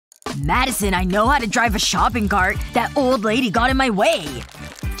Madison, I know how to drive a shopping cart. That old lady got in my way.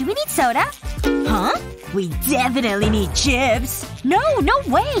 Do we need soda? Huh? We definitely need chips. No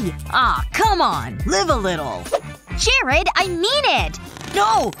way! Ah, come on. Live a little. Jared, I mean it!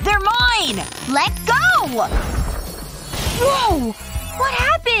 No! They're mine! Let go! Whoa! What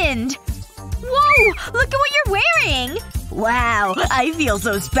happened? Whoa! Look at what you're wearing! Wow, I feel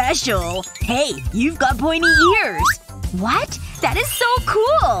so special. Hey, you've got pointy ears. What? That is so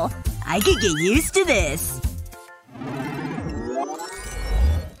cool! I could get used to this.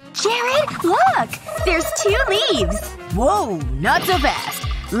 Jared, look! There's 2 leaves! Whoa, not so fast.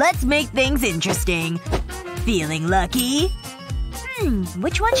 Let's make things interesting. Feeling lucky?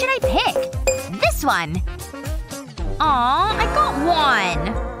 Which one should I pick? This one. Aw, I got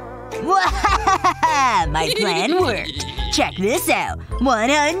one. My plan worked. Check this out.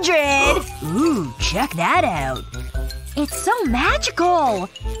 100! Ooh, check that out. It's so magical!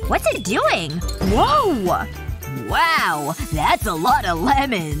 What's it doing? Whoa! Wow, that's a lot of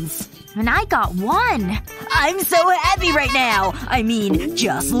lemons. And I got 1. I'm so happy right now! I mean,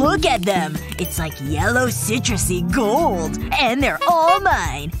 just look at them. It's like yellow citrusy gold. And they're all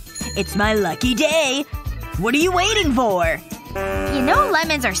mine. It's my lucky day. What are you waiting for? You know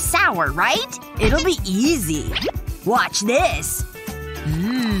lemons are sour, right? It'll be easy. Watch this.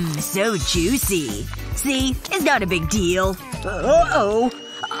 So juicy. See? It's not a big deal. Uh-oh.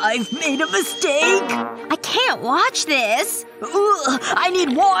 I've made a mistake! I can't watch this! Ugh, I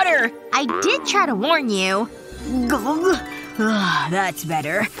need water! I did try to warn you. That's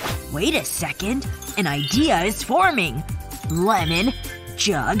better. Wait a second. An idea is forming. Lemon.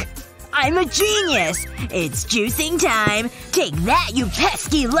 Jug. I'm a genius! It's juicing time. Take that, you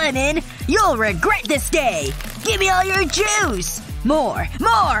pesky lemon! You'll regret this day! Give me all your juice! More!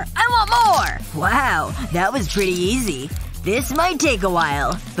 More! I want more! Wow, that was pretty easy. This might take a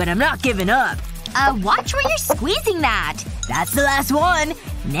while, but I'm not giving up. Watch where you're squeezing that! That's the last one!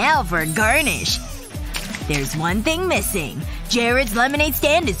 Now for a garnish. There's one thing missing. Jared's lemonade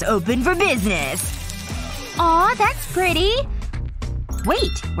stand is open for business. Aw, that's pretty.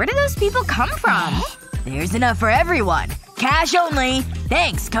 Wait, where do those people come from? There's enough for everyone. Cash only.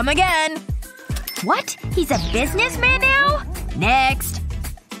 Thanks, come again. What? He's a businessman now? Next.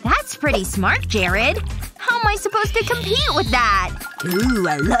 That's pretty smart, Jared. How am I supposed to compete with that? Ooh,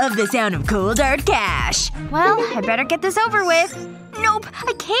 I love the sound of cold hard cash. Well, I better get this over with. Nope,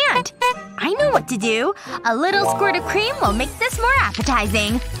 I can't. I know what to do. A little squirt of cream will make this more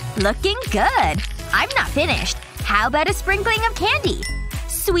appetizing. Looking good. I'm not finished. How about a sprinkling of candy?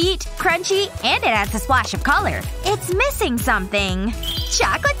 Sweet, crunchy, and it adds a splash of color. It's missing something.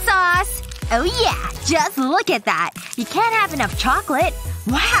 Chocolate sauce! Oh yeah, just look at that. You can't have enough chocolate.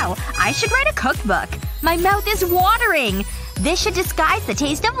 Wow, I should write a cookbook. My mouth is watering. This should disguise the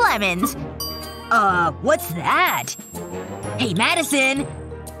taste of lemons. What's that? Hey, Madison!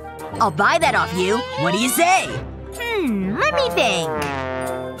 I'll buy that off you. What do you say? Let me think.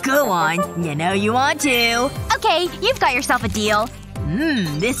 Go on. You know you want to. Okay, you've got yourself a deal.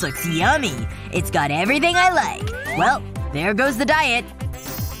 This looks yummy. It's got everything I like. Well, there goes the diet.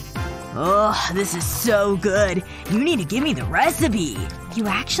 Oh, this is so good. You need to give me the recipe. You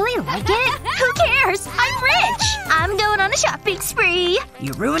actually like it? Who cares? I'm rich! I'm going on a shopping spree.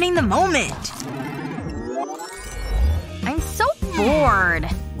 You're ruining the moment. I'm so bored.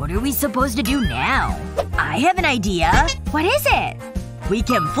 What are we supposed to do now? I have an idea. What is it? We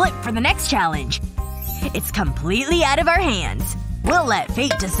can flip for the next challenge. It's completely out of our hands. We'll let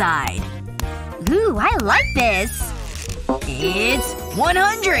fate decide. Ooh, I like this. It's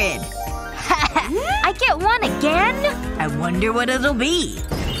 100! I get one again? I wonder what it'll be.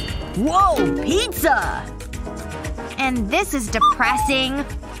 Whoa! Pizza! And this is depressing.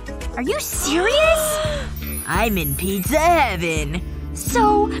 Are you serious? I'm in pizza heaven.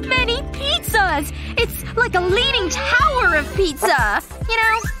 So many pizzas! It's like a leaning tower of pizza! You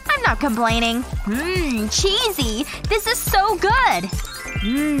know, I'm not complaining. Cheesy! This is so good!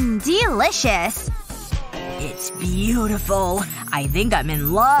 Delicious. It's beautiful. I think I'm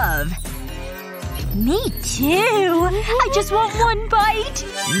in love. Me too! I just want one bite!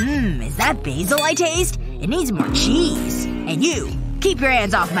 Is that basil I taste? It needs more cheese. And you, keep your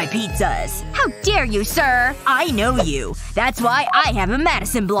hands off my pizzas. How dare you, sir! I know you. That's why I have a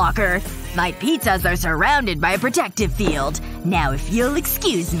Madison blocker. My pizzas are surrounded by a protective field. Now if you'll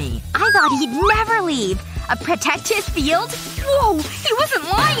excuse me. I thought he'd never leave. A protective field? Whoa! He wasn't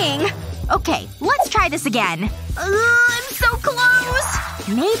lying! Okay, let's try this again. I'm so close!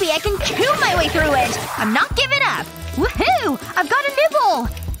 Maybe I can chew my way through it! I'm not giving up! Woohoo! I've got a nibble!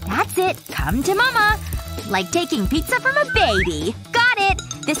 That's it. Come to mama. Like taking pizza from a baby. Got it!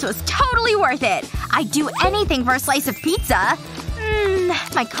 This was totally worth it. I'd do anything for a slice of pizza.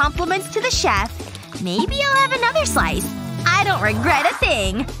 My compliments to the chef. Maybe I'll have another slice. I don't regret a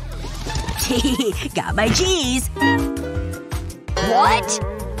thing. Got my cheese. What?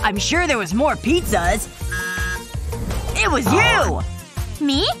 I'm sure there was more pizzas. It was you!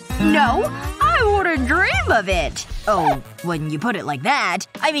 Me? No. I wouldn't dream of it. Oh, when you put it like that.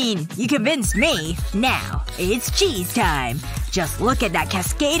 I mean, you convinced me. Now, it's cheese time. Just look at that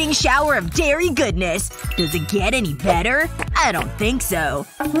cascading shower of dairy goodness. Does it get any better? I don't think so.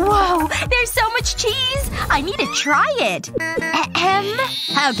 Whoa! There's so much cheese! I need to try it. Ahem.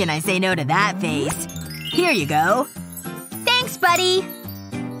 How can I say no to that face? Here you go. Thanks, buddy.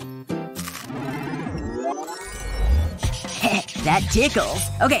 That tickles.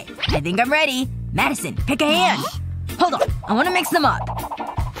 Okay, I think I'm ready. Madison, pick a hand. Hold on. I want to mix them up.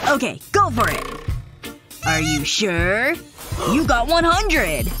 Okay, go for it. Are you sure? You got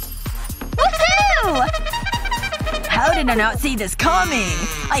 100! Woohoo! How did I not see this coming?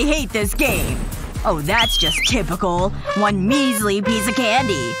 I hate this game. Oh, that's just typical. One measly piece of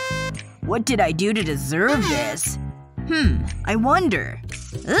candy. What did I do to deserve this? I wonder.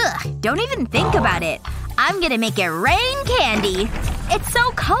 Ugh, don't even think about it. I'm gonna make it rain candy. It's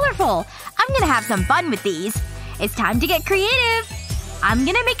so colorful. I'm gonna have some fun with these. It's time to get creative. I'm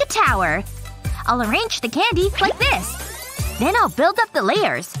gonna make a tower. I'll arrange the candy like this. Then I'll build up the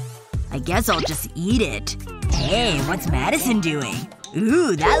layers. I guess I'll just eat it. Hey, what's Madison doing?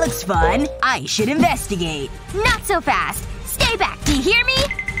 Ooh, that looks fun. I should investigate. Not so fast. Stay back, do you hear me?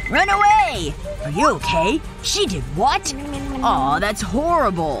 Run away! Are you okay? She did what? Aw, that's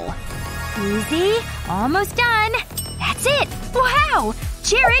horrible. Easy. Almost done. That's it. Wow!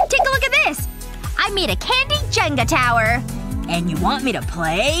 Jared, take a look at this! I made a candy Jenga tower. And you want me to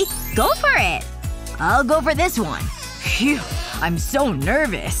play? Go for it. I'll go for this one. Phew. I'm so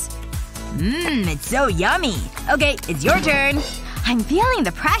nervous. It's so yummy. Okay, it's your turn. I'm feeling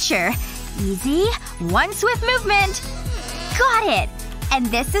the pressure. Easy. One swift movement. Got it. And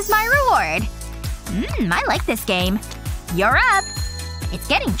this is my reward. I like this game. You're up. It's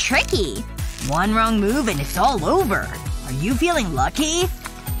getting tricky. One wrong move and it's all over. Are you feeling lucky?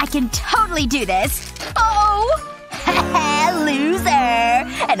 I can totally do this. Oh! Haha,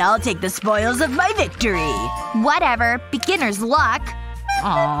 loser! And I'll take the spoils of my victory. Whatever. Beginner's luck.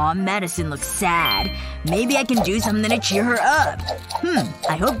 Aw, Madison looks sad. Maybe I can do something to cheer her up.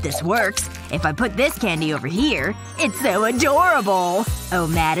 I hope this works. If I put this candy over here. It's so adorable. Oh,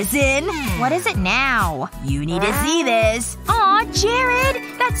 Madison? What is it now? You need to see this. Aw,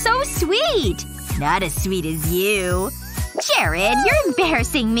 Jared! That's so sweet! Not as sweet as you. Jared, you're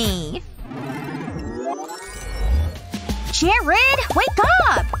embarrassing me. Jared! Wake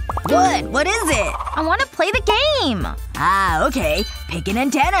up! What? What is it? I want to play the game. Ah, okay. Pick an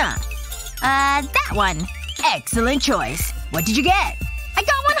antenna. That one. Excellent choice. What did you get? I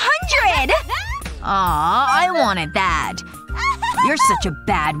got 100! Aw, I wanted that. You're such a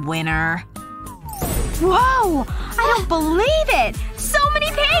bad winner. Whoa! I don't believe it! So many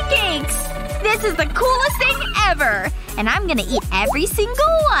pancakes! This is the coolest thing ever! And I'm gonna eat every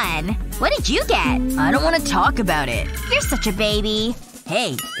single one. What did you get? I don't want to talk about it. You're such a baby.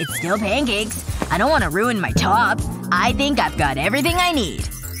 Hey, it's still pancakes. I don't want to ruin my top. I think I've got everything I need.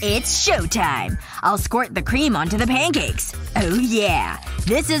 It's showtime. I'll squirt the cream onto the pancakes. Oh yeah.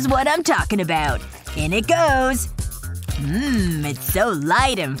 This is what I'm talking about. In it goes. It's so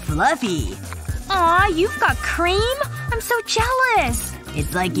light and fluffy. Aw, you've got cream? I'm so jealous.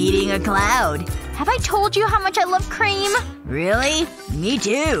 It's like eating a cloud. Have I told you how much I love cream? Really? Me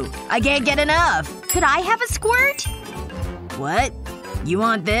too. I can't get enough. Could I have a squirt? What? You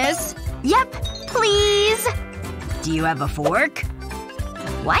want this? Yep. Please. Do you have a fork?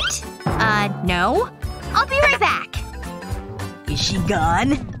 What? No. I'll be right back. Is she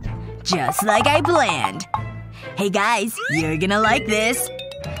gone? Just like I planned. Hey guys, you're gonna like this.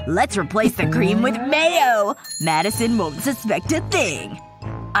 Let's replace the cream with mayo. Madison won't suspect a thing.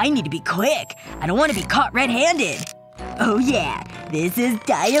 I need to be quick. I don't want to be caught red-handed. Oh yeah. This is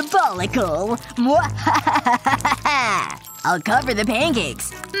diabolical. Mwahahaha. I'll cover the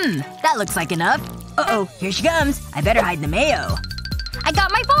pancakes. That looks like enough. Uh-oh. Here she comes. I better hide the mayo. I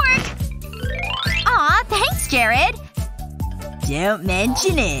got my fork! Aw, thanks, Jared. Don't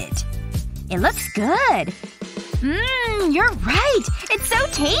mention it. It looks good. You're right. It's so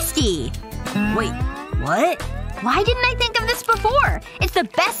tasty. Wait. What? Why didn't I think of this before? It's the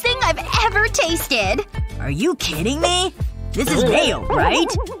best thing I've ever tasted. Are you kidding me? This is mayo,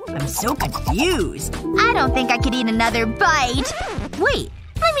 right? I'm so confused. I don't think I could eat another bite. Wait.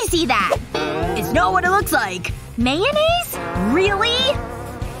 Let me see that. It's not what it looks like. Mayonnaise? Really?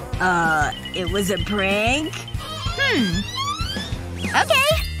 It was a prank? Okay.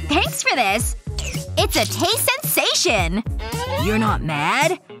 Thanks for this. It's a taste sensation. You're not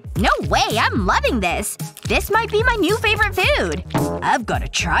mad? No way. I'm loving this. This might be my new favorite food. I've gotta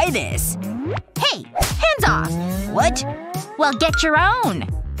try this. Hey! Hands off! What? Well, get your own.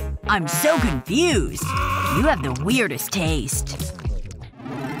 I'm so confused. You have the weirdest taste.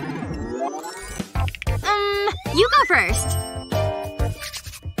 You go first.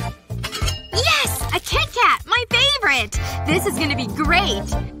 Yes! A Kit Kat! My favorite! This is gonna be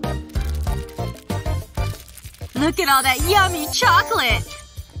great. Look at all that yummy chocolate!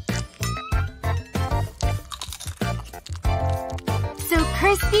 So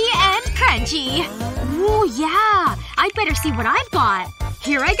crispy and crunchy. Ooh, yeah. I'd better see what I've got.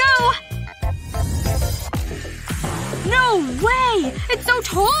 Here I go! No way! It's so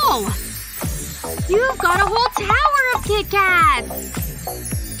tall! You've got a whole tower of Kit Kats!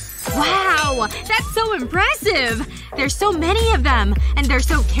 Wow! That's so impressive! There's so many of them, and they're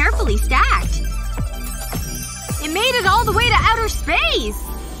so carefully stacked. It made it all the way to outer space!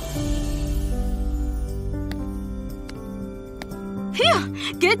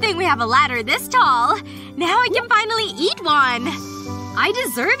 Phew! Good thing we have a ladder this tall. Now I can finally eat one! I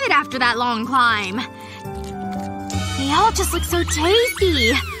deserve it after that long climb. They all just look so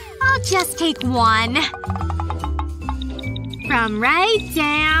tasty. I'll just take one. From right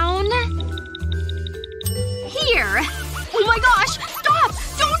down… here. Oh my gosh! Stop!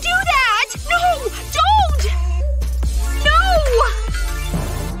 Don't do that! No! Don't! No!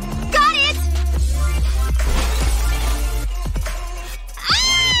 Got it!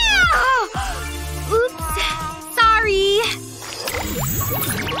 Ah! Oops. Sorry.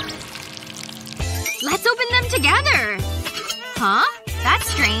 Let's open them together. Huh? That's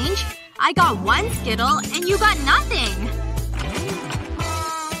strange. I got one Skittle and you got nothing.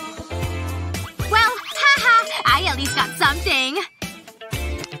 Well, haha. I at least got something.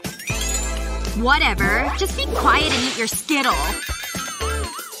 Whatever. Just be quiet and eat your Skittle.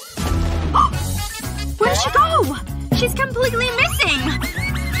 Where'd she go? She's completely missing.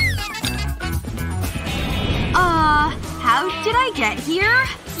 How did I get here?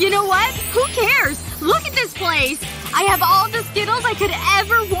 You know what? Who cares? Look at this place! I have all the Skittles I could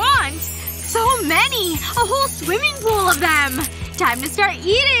ever want! So many! A whole swimming pool of them! Time to start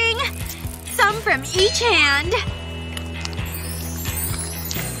eating! Some from each hand.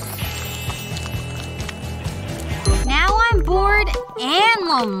 Now I'm bored and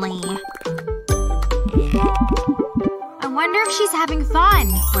lonely. I wonder if she's having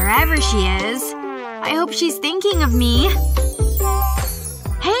fun, wherever she is. I hope she's thinking of me.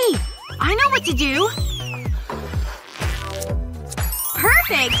 Hey! I know what to do!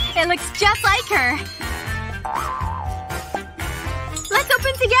 Perfect! It looks just like her. Let's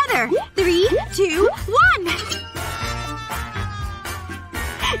open together! 3, 2, 1!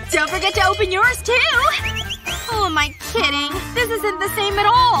 Don't forget to open yours, too! Oh, am I kidding? This isn't the same at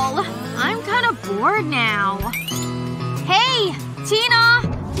all. I'm kinda bored now. Hey! Tina!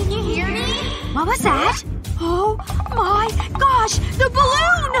 Can you hear me? What was that? Oh my gosh! The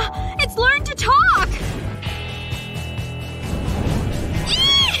balloon! It's learned to talk!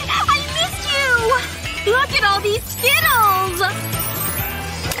 Eee! I missed you! Look at all these Skittles!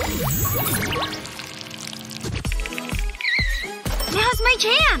 Now's my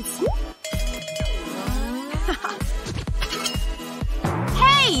chance!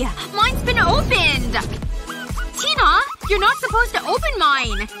 Hey! Mine's been opened! Tina! You're not supposed to open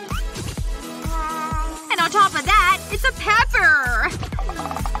mine! And on top of that, it's a pepper!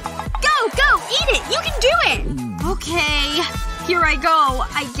 Go! Go! Eat it! You can do it! Okay. Here I go,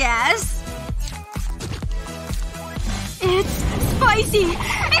 I guess. It's spicy!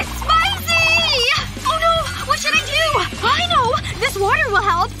 It's spicy! Oh no! What should I do? I know! This water will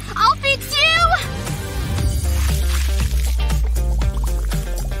help! I'll fix you!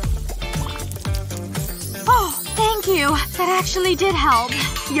 Oh, thank you. That actually did help.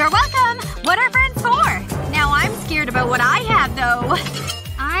 You're welcome! What are friends for? Now I'm scared about what I have, though.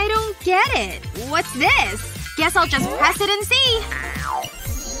 I don't get it. What's this? Guess I'll just press it and see.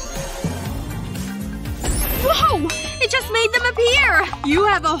 Whoa! It just made them appear! You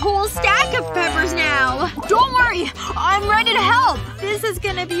have a whole stack of peppers now! Don't worry! I'm ready to help! This is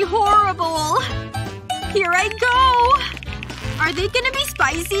gonna be horrible. Here I go! Are they gonna be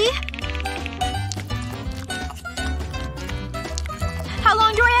spicy? How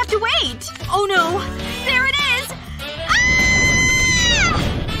long do I have to wait? Oh no. There it is! Ah!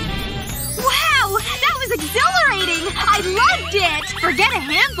 Wow! That was exhilarating! I loved it! Forget a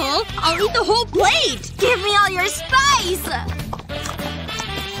handful. I'll eat the whole plate! Give me all your spice!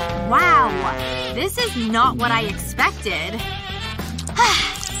 Wow. This is not what I expected.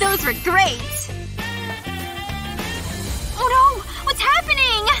 Those were great. Oh no! What's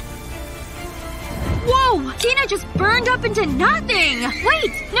happening? Whoa! Tina just burned up into nothing!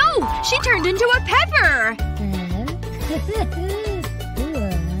 Wait! No! She turned into a pepper!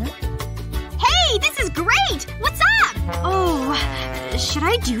 Hey! This is great! What's up? Oh… should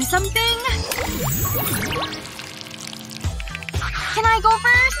I do something? Can I go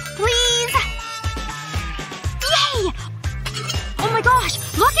first? Please? Yay! Oh my gosh!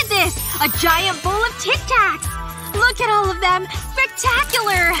 Look at this! A giant bowl of Tic Tacs! Look at all of them!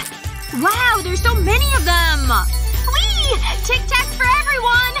 Spectacular! Wow, there's so many of them! Whee! Tic Tacs for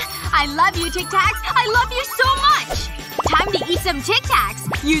everyone! I love you, Tic Tacs! I love you so much! Time to eat some Tic Tacs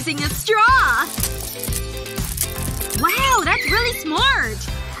using a straw! Wow, that's really smart!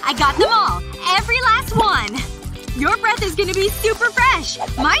 I got them all! Every last one! Your breath is gonna be super fresh!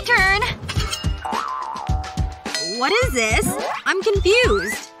 My turn! What is this? I'm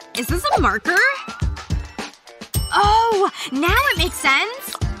confused. Is this a marker? Oh! Now it makes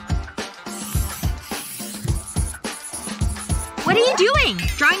sense! What are you doing?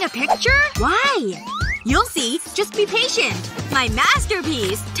 Drawing a picture? Why? You'll see. Just be patient. My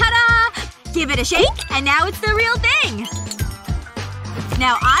masterpiece! Ta-da! Give it a shake, and now it's the real thing!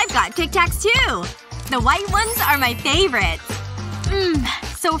 Now I've got Tic Tacs too! The white ones are my favorite. Mmm.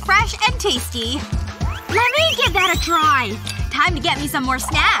 So fresh and tasty. Let me give that a try. Time to get me some more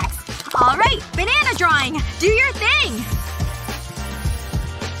snacks. Alright, banana drawing. Do your thing!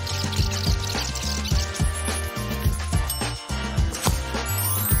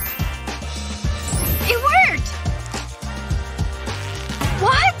 It worked!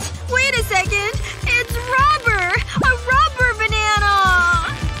 What? Wait a second. It's rubber! A rubber banana!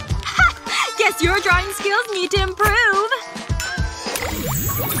 Ha! Guess your drawing skills need to improve.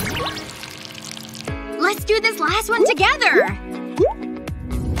 Let's do this last one together!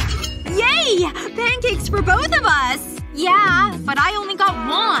 Yay! Pancakes for both of us! Yeah, but I only got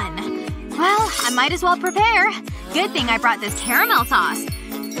one. Well, I might as well prepare. Good thing I brought this caramel sauce.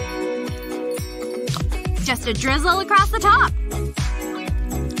 Just a drizzle across the top.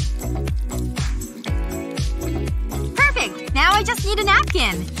 Perfect! Now I just need a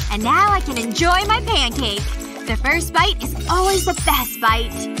napkin. And now I can enjoy my pancake. The first bite is always the best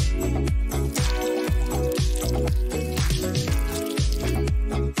bite.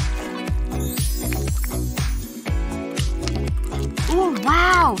 Ooh,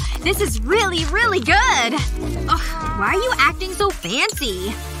 wow. This is really, really good. Ugh, why are you acting so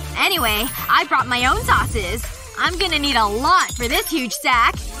fancy? Anyway, I brought my own sauces. I'm gonna need a lot for this huge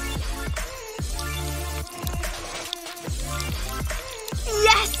stack.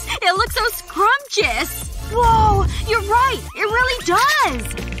 Yes! It looks so scrumptious! Whoa! You're right! It really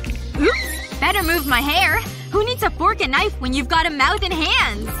does! Oops! Better move my hair. Who needs a fork and knife when you've got a mouth and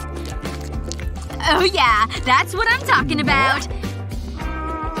hands? Oh yeah, that's what I'm talking about.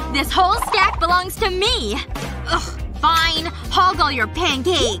 This whole stack belongs to me. Ugh, fine. Hog all your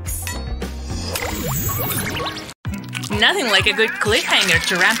pancakes. Nothing like a good cliffhanger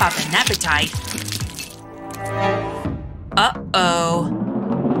to ramp up an appetite. Uh-oh.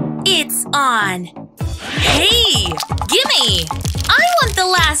 It's on. Hey! Gimme! I want the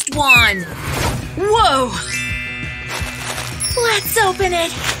last one! Whoa! Let's open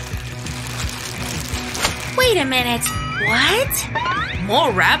it. Wait a minute. What?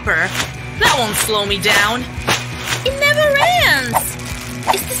 More wrapper? That won't slow me down. It never ends!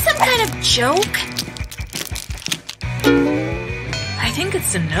 Is this some kind of joke? I think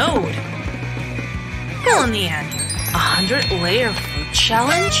it's a node. Well, in the end, 100-layer fruit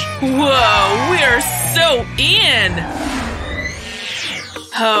challenge? Whoa, we're so in!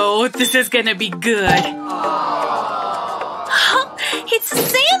 Oh, this is gonna be good. It's a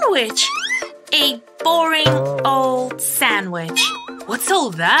sandwich! A boring old sandwich. What's all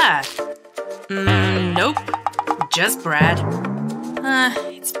that? Nope. Just bread.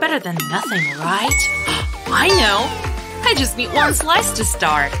 It's better than nothing, right? I know! I just need one slice to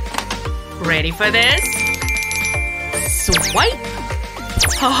start. Ready for this? Swipe!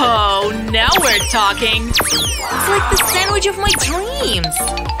 Oh, now we're talking! It's like the sandwich of my dreams!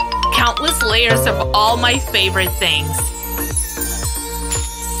 Countless layers of all my favorite things.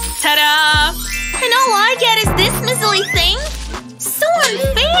 Ta-da! And all I get is this mizzly thing? So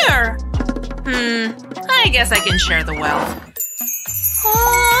unfair! I guess I can share the wealth.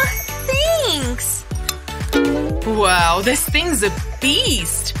 Aw, thanks! Wow, this thing's a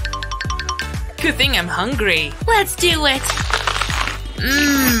beast! Good thing I'm hungry. Let's do it!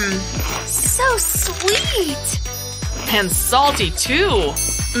 So sweet! And salty too!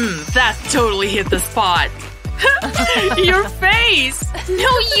 That totally hit the spot. Your face!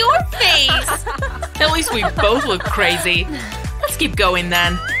 No, your face! At least we both look crazy. Let's keep going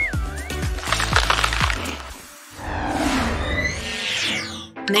then.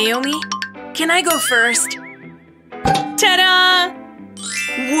 Naomi, can I go first? Ta-da!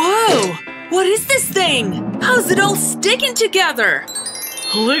 Whoa! What is this thing? How's it all sticking together?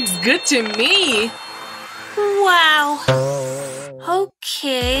 Looks good to me. Wow.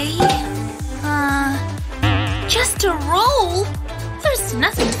 Okay. Just a roll? There's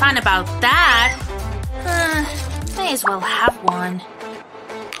nothing fun about that. May as well have one.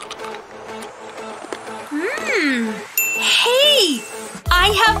 Hey! I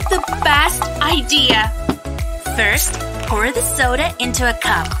have the best idea. First, pour the soda into a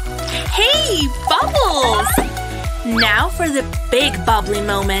cup. Hey, bubbles! Now for the big bubbly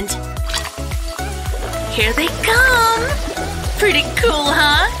moment. Here they come! Pretty cool,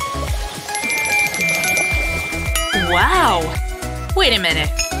 huh? Wow! Wait a minute.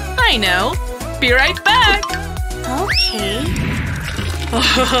 I know. Be right back! Okay.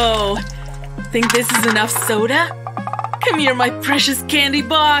 Oh, think this is enough soda? Come here, my precious candy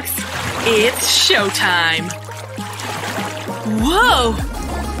box. It's showtime. Whoa!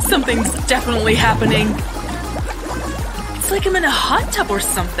 Something's definitely happening. It's like I'm in a hot tub or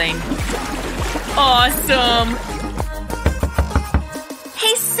something. Awesome!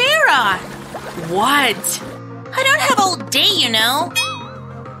 Hey, Sarah! What? I don't have all day, you know.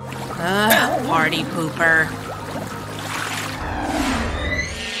 Party pooper.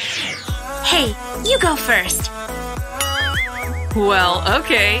 Hey, you go first. Well,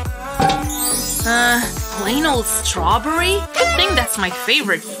 okay. Plain old strawberry? I think that's my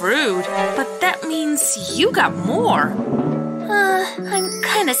favorite fruit. But that means you got more. I'm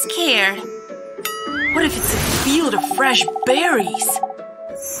kinda scared. What if it's a field of fresh berries?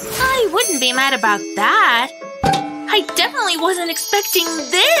 I wouldn't be mad about that. I definitely wasn't expecting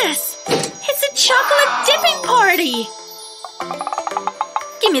this! It's a chocolate dipping party!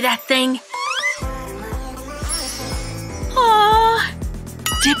 Give me that thing. Aww.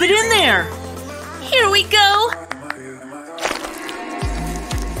 Dip it in there. Here we go.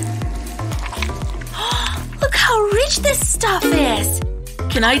 Look how rich this stuff is.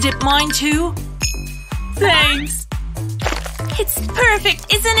 Can I dip mine too? Thanks. It's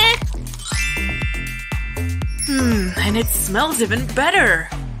perfect, isn't it? And it smells even better.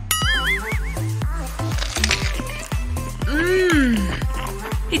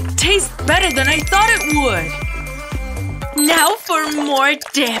 It tastes better than I thought it would. Now for more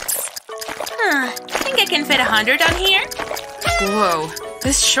dips. Think I can fit 100 on here? Whoa,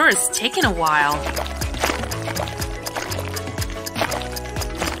 this sure is taking a while.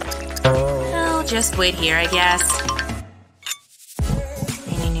 I'll just wait here, I guess.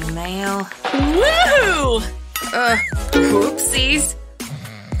 Any new mail? Woohoo! Whoopsies.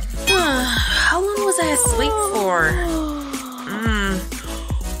 How long was I asleep for?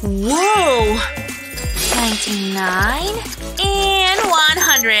 Whoa! 99 and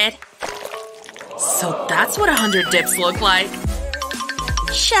 100. So that's what 100 dips look like.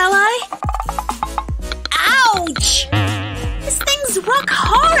 Shall I? Ouch! This thing's rock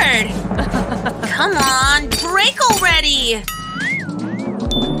hard! Come on, break already!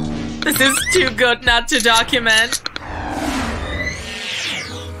 This is too good not to document.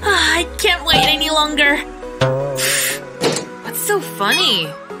 I can't wait any longer. What's so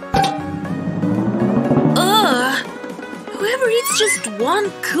funny? Ugh! Whoever eats just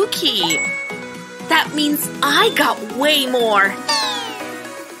one cookie. That means I got way more.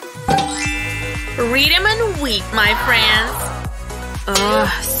 Read 'em and weep, my friends. Ugh,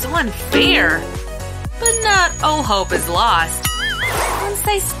 so unfair. But not all hope is lost. Once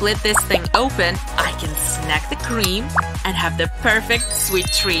I split this thing open, I can snack the cream and have the perfect sweet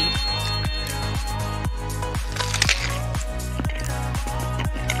treat.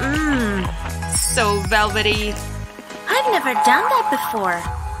 So velvety. I've never done that before.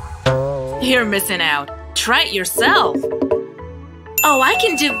 You're missing out. Try it yourself. Oh, I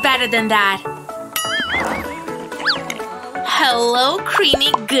can do better than that. Hello,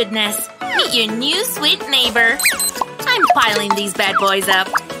 creamy goodness. Meet your new sweet neighbor. I'm piling these bad boys up.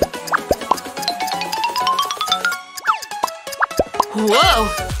 Whoa!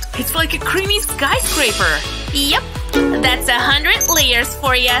 It's like a creamy skyscraper. Yep, that's 100 layers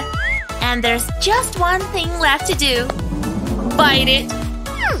for ya. And there's just one thing left to do. Bite it.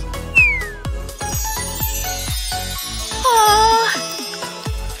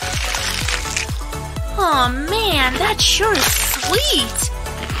 Oh man, that sure is sweet.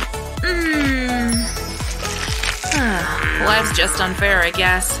 Life's just unfair, I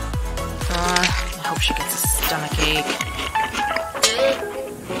guess. I hope she gets a stomachache.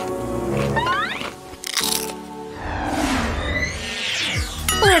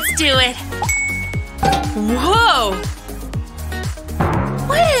 Let's do it! Whoa!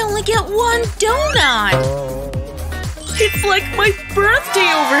 Why did I only get one donut? It's like my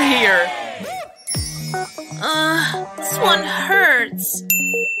birthday over here! This one hurts.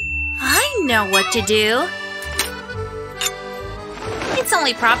 I know what to do. It's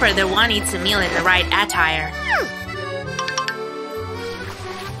only proper that one eats a meal in the right attire.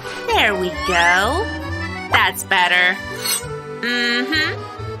 There we go. That's better.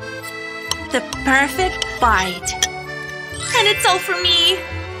 The perfect bite. And it's all for me.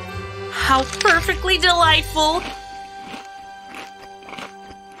 How perfectly delightful.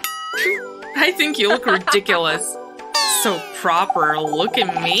 I think you look ridiculous. So proper, look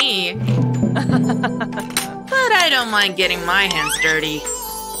at me. But I don't mind getting my hands dirty.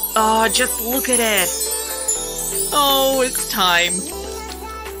 Oh, just look at it. Oh, it's time.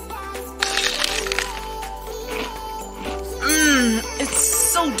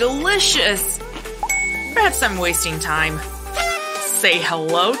 It's so delicious. Perhaps I'm wasting time. Say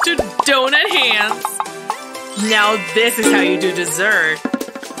hello to donut hands. Now this is how you do dessert.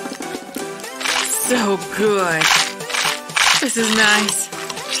 So good. This is nice.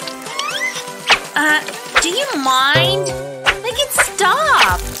 Do you mind? Make it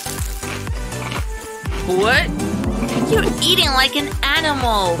stop! What? You're eating like an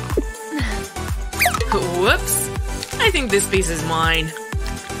animal. Whoops. I think this piece is mine.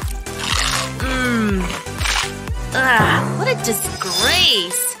 What a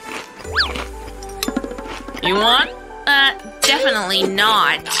disgrace. You want? Definitely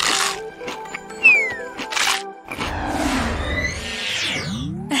not.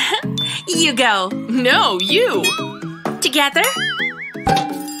 You go. No, you. Together?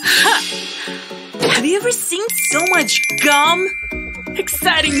 Huh. Have you ever seen so much gum?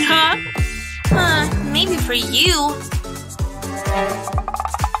 Exciting, huh? Maybe for you.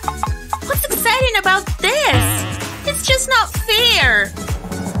 What's exciting about this? It's just not fair.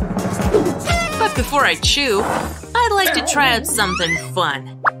 But before I chew, I'd like to try out something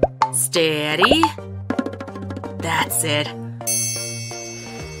fun. Steady. That's it.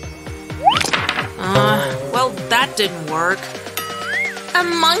 Well, that didn't work. A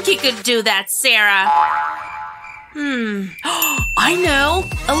monkey could do that, Sarah. I know!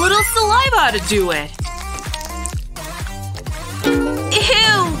 A little saliva to do it.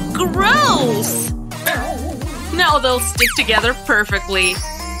 Ew! Gross! Now they'll stick together perfectly.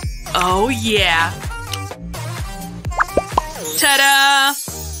 Oh, yeah. Ta-da!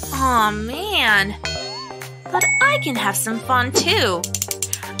 Aw, man. But I can have some fun, too.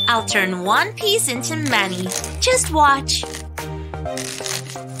 I'll turn one piece into many. Just watch.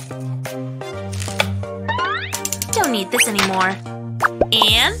 Don't need this anymore.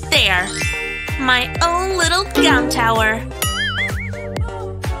 And there. My own little gum tower.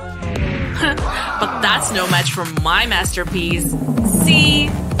 But that's no match for my masterpiece. See?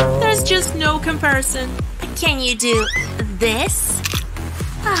 There's just no comparison. Can you do this?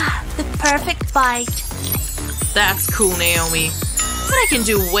 The perfect bite. That's cool, Naomi. But I can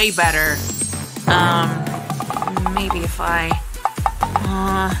do way better. Maybe if I…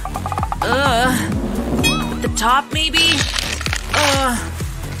 the top, maybe?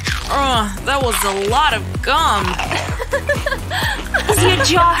 That was a lot of gum. Is your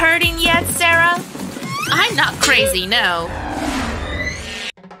jaw hurting yet, Sarah? I'm not crazy, no.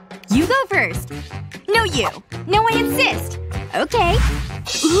 You go first. No, you. No, I insist. Okay.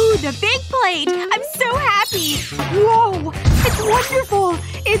 Ooh, the big plate! I'm so happy! Whoa! It's wonderful!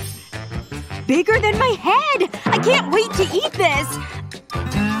 It's bigger than my head! I can't wait to eat this!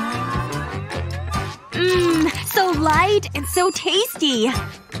 So light and so tasty.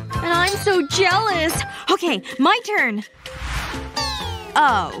 And I'm so jealous. Okay, my turn.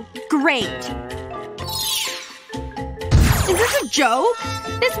 Oh, great. Is this a joke?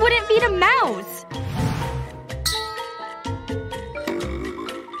 This wouldn't feed a mouse.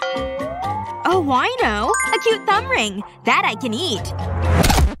 Oh, I know. A cute thumb ring. That I can eat.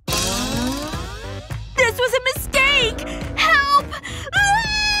 This was a mistake! Help!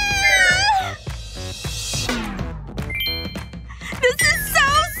 Ah! This is so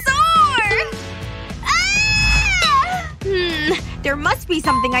sore! Ah! There must be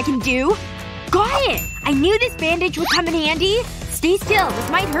something I can do. Got it! I knew this bandage would come in handy. Stay still. This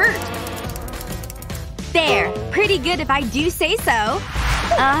might hurt. There. Pretty good if I do say so.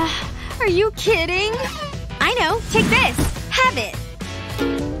 Are you kidding? I know. Take this. Have it.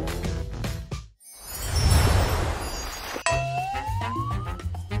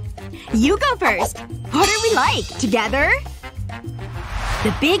 You go first. What are we like? Together?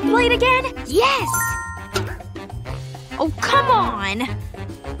 The big plate again? Yes! Oh, come on!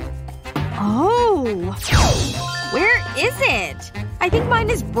 Oh. Where is it? I think mine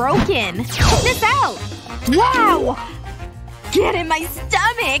is broken. Check this out! Wow! Get in my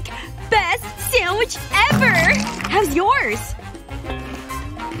stomach! Best sandwich ever! How's yours?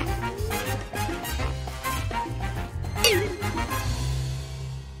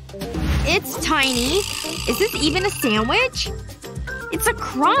 It's tiny. Is this even a sandwich? It's a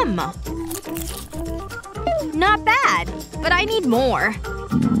crumb. Not bad. But I need more.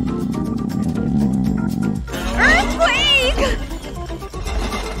 Earthquake!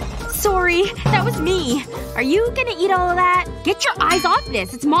 Sorry. That was me. Are you gonna eat all of that? Get your eyes off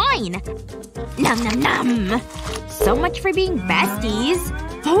this. It's mine. Nom nom nom. So much for being besties.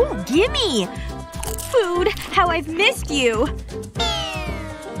 Oh, gimme! Food. How I've missed you.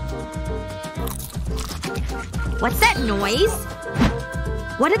 What's that noise?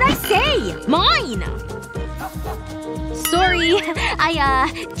 What did I say? Mine! Sorry.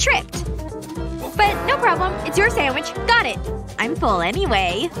 I, tripped. But no problem. It's your sandwich. Got it. I'm full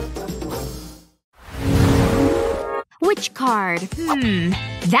anyway. Which card?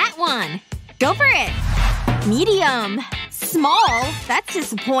 That one. Go for it. Medium. Small? That's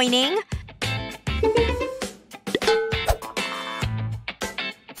disappointing.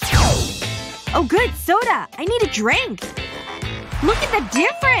 Oh good, soda! I need a drink! Look at the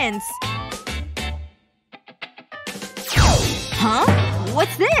difference! Huh?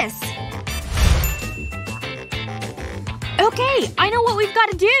 What's this? Okay, I know what we've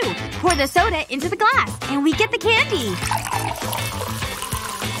gotta do! Pour the soda into the glass, and we get the candy!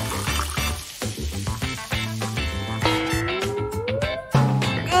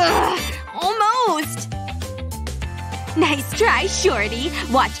 Ugh! Almost! Nice try, shorty!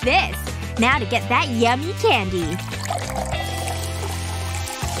 Watch this! Now to get that yummy candy.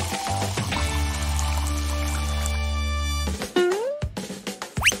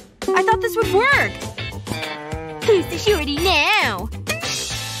 I thought this would work! Who's the shorty now?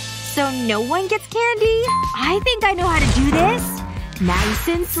 So no one gets candy? I think I know how to do this. Nice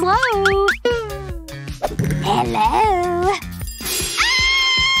and slow. Hello.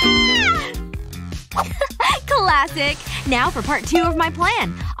 Ah! Classic. Now for part 2 of my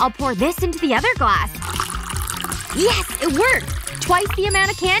plan. I'll pour this into the other glass. Yes! It worked! Twice the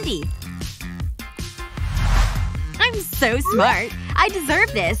amount of candy. I'm so smart. I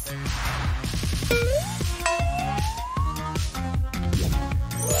deserve this.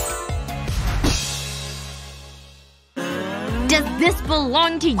 Does this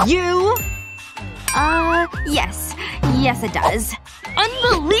belong to you? Yes. Yes, it does.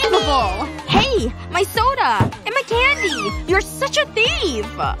 Unbelievable! Hey! My soda! And my candy! You're such a thief!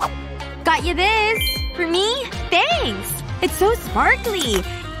 Got you this. For me? Thanks! It's so sparkly.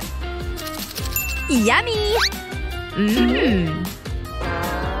 Yummy! Mmm.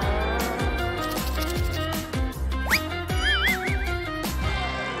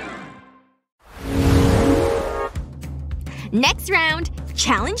 Next round.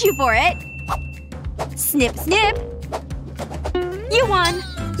 Challenge you for it. Snip snip. You won!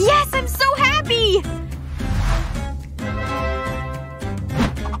 Yes! I'm so happy!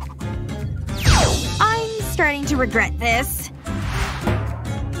 I'm starting to regret this.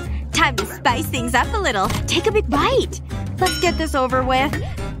 Time to spice things up a little. Take a big bite. Let's get this over with.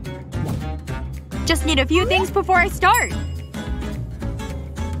 Just need a few things before I start.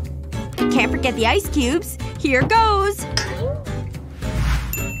 Can't forget the ice cubes. Here goes.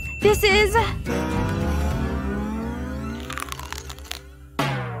 This is…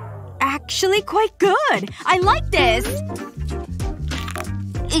 actually quite good. I like this.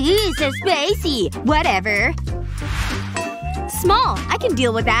 Ew, so spicy. Whatever. Small. I can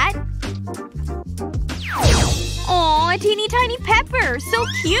deal with that. Aw, a teeny tiny pepper. So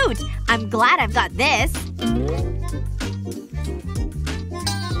cute. I'm glad I've got this.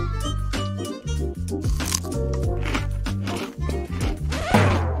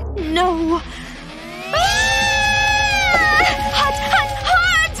 No. Hot!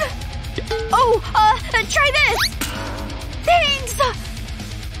 Oh, try this! Thanks!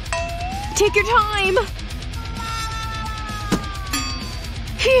 Take your time.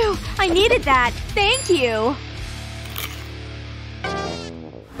 Phew, I needed that. Thank you.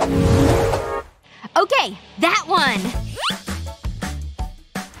 Okay, that one.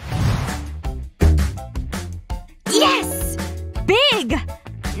 Yes! Big!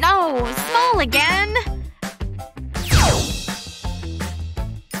 No, small again.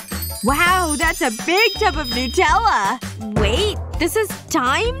 Wow, that's a big tub of Nutella. Wait, This is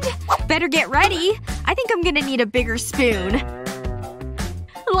timed? Better get ready. I think I'm gonna need a bigger spoon.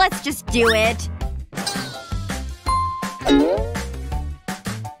 Let's just do it.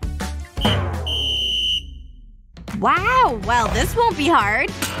 Wow, well this won't be hard.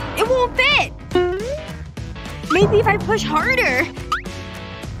 It won't fit. Maybe if I push harder.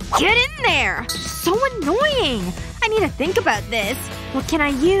 Get in there! So annoying! I need to think about this. What can I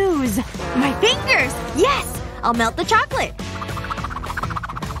use? My fingers! Yes! I'll melt the chocolate.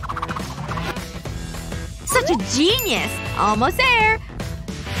 Such a genius! Almost there.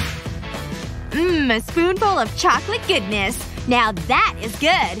 A spoonful of chocolate goodness. Now that is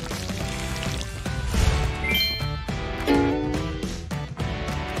good.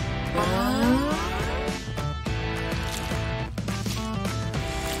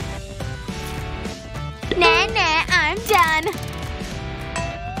 Nah, I'm done.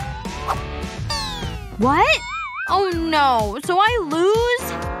 What? Oh no, so I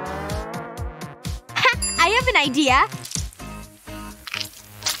lose? Ha! I have an idea.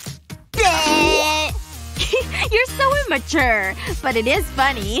 You're so immature. But it is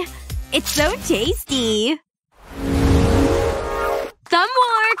funny. It's so tasty. Thumb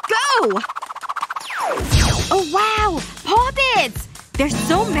war, go! Oh wow! Poppets! There's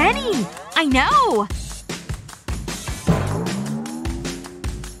so many! I know!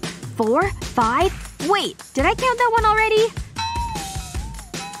 4, 5… Wait, did I count that one already?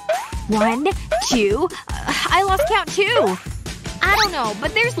 1, 2… I lost count too. I don't know,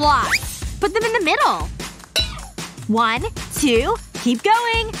 but there's lots. Put them in the middle. 1, 2… Keep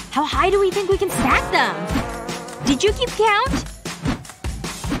going! How high do we think we can stack them? Did you keep count?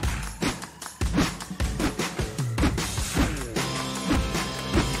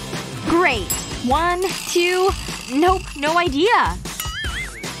 Great. 1, 2… Nope, no idea.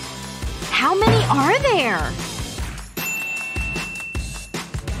 How many are there?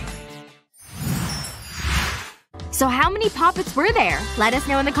 So how many Poppets were there? Let us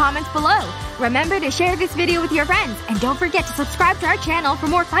know in the comments below. Remember to share this video with your friends. And don't forget to subscribe to our channel for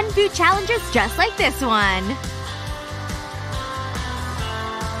more fun food challenges just like this one.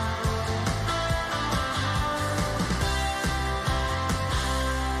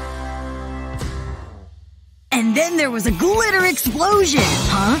 And then there was a glitter explosion!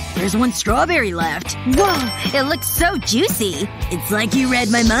 Huh? There's one strawberry left. Whoa! It looks so juicy! It's like you read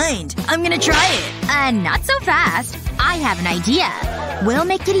my mind. I'm gonna try it. Not so fast. I have an idea. We'll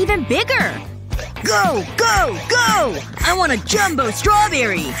make it even bigger. Go! Go! Go! I want a jumbo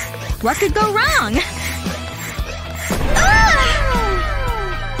strawberry! What could go wrong?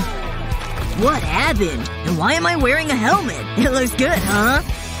 What happened? And why am I wearing a helmet? It looks good, huh?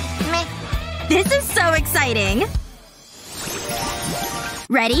 Meh. This is so exciting!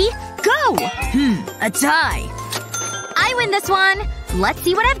 Ready? Go! A tie. I win this one! Let's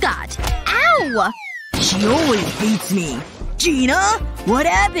see what I've got. Ow! She always beats me. Gina? What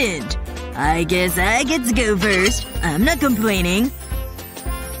happened? I guess I get to go first. I'm not complaining.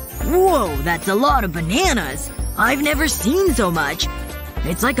 Whoa, that's a lot of bananas. I've never seen so much.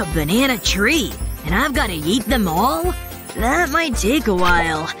 It's like a banana tree. And I've gotta eat them all? That might take a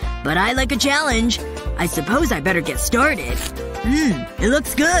while. But I like a challenge. I suppose I better get started. It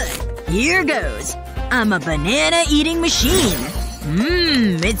looks good. Here goes. I'm a banana-eating machine.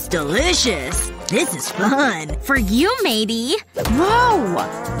 It's delicious. This is fun. For you, matey. Whoa!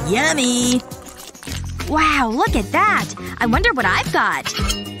 Yummy. Wow, look at that. I wonder what I've got.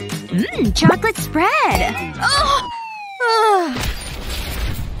 Chocolate spread. Oh! Ugh.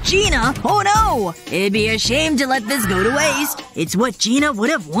 Gina! Oh no! It'd be a shame to let this go to waste. It's what Gina would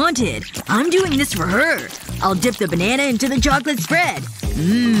have wanted. I'm doing this for her. I'll dip the banana into the chocolate spread.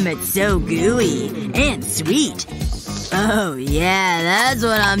 It's so gooey. And sweet. Oh yeah, that's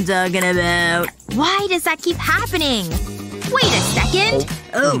what I'm talking about. Why does that keep happening? Wait a second.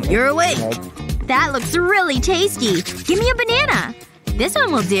 Oh, you're awake. That looks really tasty. Give me a banana. This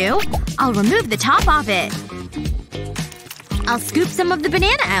one will do. I'll remove the top off it. I'll scoop some of the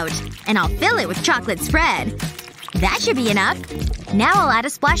banana out. And I'll fill it with chocolate spread. That should be enough. Now I'll add a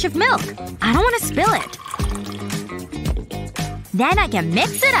splash of milk. I don't want to spill it. Then I can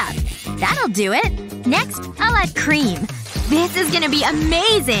mix it up. That'll do it. Next, I'll add cream. This is gonna be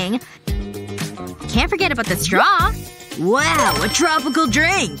amazing! Can't forget about the straw. Wow, a tropical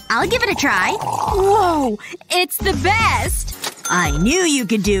drink! I'll give it a try. Whoa! It's the best! I knew you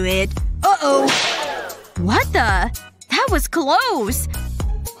could do it. Uh-oh. What the? That was close.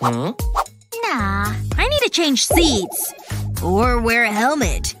 Huh? Nah. I need to change seats. Or wear a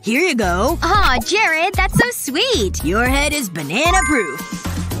helmet. Here you go. Aw, Jared, that's so sweet. Your head is banana-proof.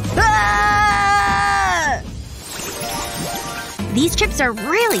 Ah! These chips are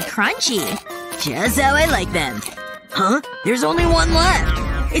really crunchy. Just how I like them. Huh? There's only one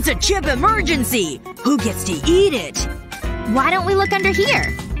left. It's a chip emergency! Who gets to eat it? Why don't we look under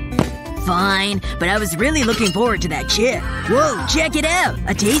here? Fine, but I was really looking forward to that chip. Whoa, check it out!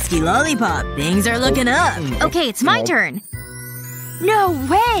 A tasty lollipop. Things are looking up. Okay, it's my turn. No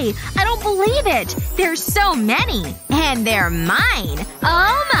way! I don't believe it! There's so many! And they're mine!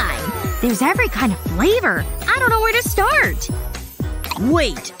 All mine! There's every kind of flavor. I don't know where to start.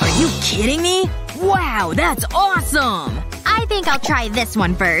 Wait, are you kidding me? Wow, that's awesome! I think I'll try this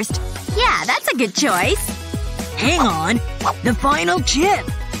one first. Yeah, that's a good choice. Hang on. The final chip.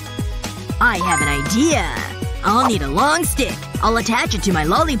 I have an idea. I'll need a long stick. I'll attach it to my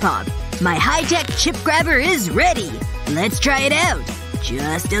lollipop. My high-tech chip grabber is ready. Let's try it out.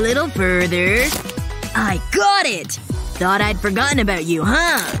 Just a little further. I got it! Thought I'd forgotten about you,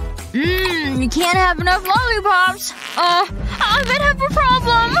 huh? You can't have enough lollipops. I might have a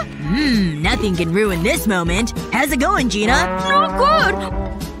problem. Nothing can ruin this moment. How's it going, Gina? Not good.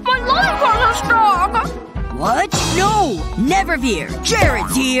 My lollipops are stuck. What? No! Never fear.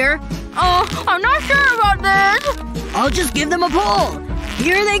 Jared's here. I'm not sure about this. I'll just give them a pull.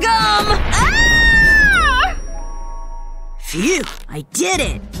 Here they come! Ah! Phew. I did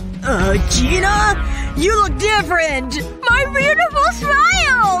it. Gina? You look different! My beautiful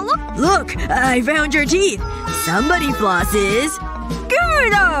smile! Look! I found your teeth. Somebody flosses. Give me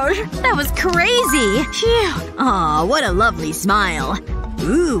those! That was crazy. Phew. Aw, what a lovely smile.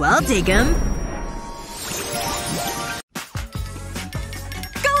 Ooh, I'll take them.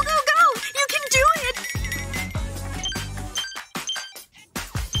 Go, go, go! You can do it!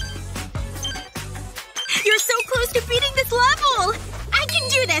 You're so close to beating this level! I can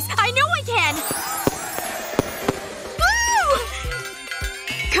do this! I know I can! Woo!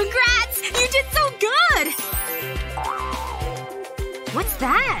 Congrats! You did so good! What's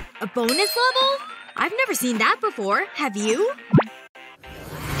that? A bonus level? I've never seen that before. Have you?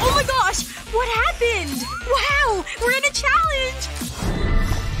 Oh my gosh! What happened? Wow! We're in a challenge!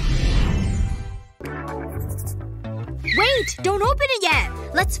 Wait! Don't open it yet!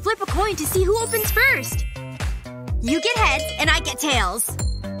 Let's flip a coin to see who opens first. You get heads, and I get tails.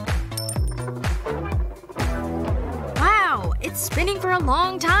 Wow, it's spinning for a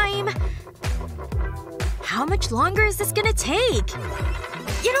long time. How much longer is this gonna take?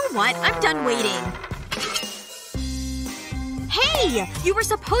 You know what? I'm done waiting. Hey! You were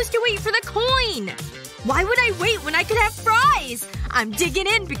supposed to wait for the coin! Why would I wait when I could have fries? I'm digging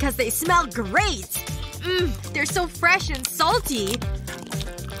in because they smell great! They're so fresh and salty.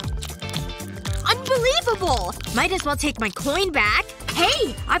 Unbelievable! Might as well take my coin back.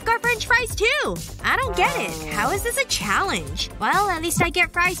 Hey! I've got french fries too! I don't get it. How is this a challenge? Well, at least I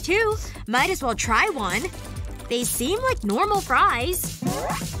get fries too. Might as well try one. They seem like normal fries.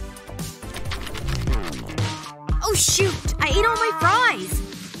 Oh shoot! I ate all my fries!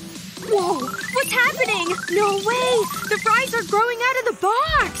 Whoa! What's happening? No way! The fries are growing out of the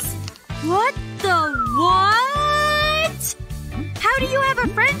box! What the what? How do you have a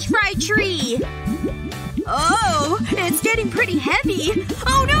french fry tree? Oh! It's getting pretty heavy.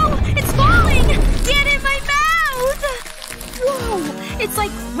 Oh no! It's falling! Get in my mouth! Whoa! It's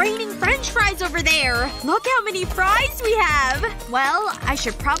like raining french fries over there! Look how many fries we have! Well, I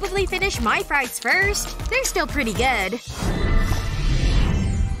should probably finish my fries first. They're still pretty good.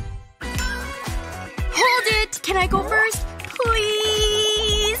 Hold it! Can I go first?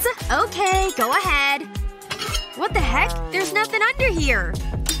 Please? Okay, go ahead. What the heck? There's nothing under here.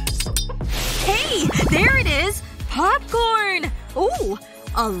 Hey! There it is! Popcorn! Ooh!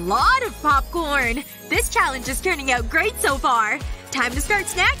 A lot of popcorn! This challenge is turning out great so far. Time to start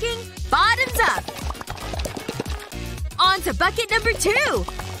snacking. Bottoms up! On to bucket number 2!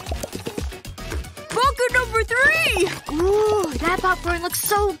 Bucket number 3! Ooh, that popcorn looks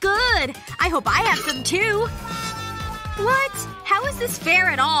so good! I hope I have some too. What? How is this fair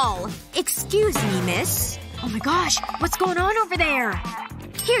at all? Excuse me, miss. Oh my gosh, what's going on over there?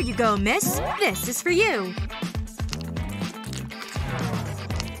 Here you go, miss. This is for you.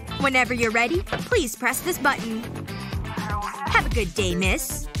 Whenever you're ready, please press this button. Have a good day,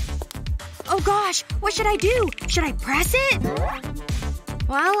 miss. Oh gosh, what should I do? Should I press it?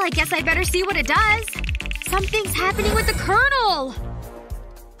 Well, I guess I better see what it does. Something's happening with the kernel!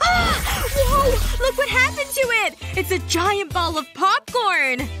 Ah! Whoa! Look what happened to it! It's a giant ball of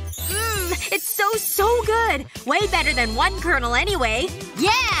popcorn! It's so good! Way better than one kernel anyway.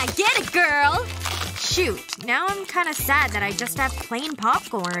 Yeah! Get it, girl! Shoot. Now I'm kinda sad that I just have plain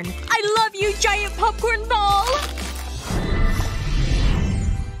popcorn. I love you, giant popcorn ball!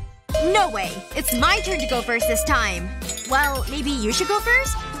 No way. It's my turn to go first this time. Well, maybe you should go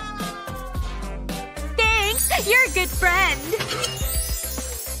first? Thanks! You're a good friend!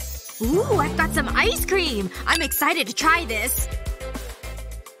 Ooh, I've got some ice cream! I'm excited to try this.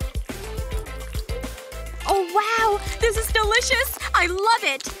 Oh wow! This is delicious! I love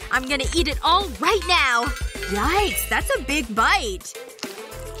it! I'm gonna eat it all right now! Yikes, that's a big bite.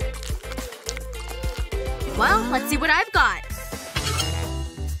 Well, let's see what I've got.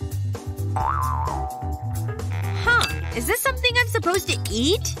 Huh. Is this something I'm supposed to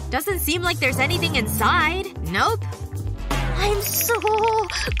eat? Doesn't seem like there's anything inside. Nope. I'm so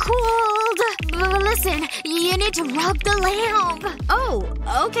cold. Listen, you need to rub the lamp. Oh,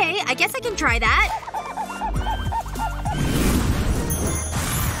 okay. I guess I can try that.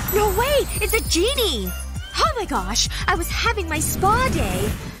 No way! It's a genie! Oh my gosh. I was having my spa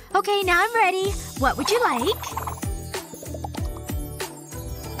day. Okay, now I'm ready. What would you like?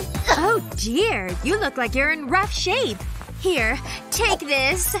 Oh dear. You look like you're in rough shape. Here, take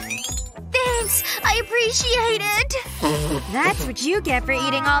this. Thanks. I appreciate it. That's what you get for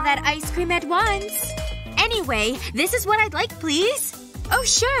eating all that ice cream at once. Anyway, this is what I'd like, please. Oh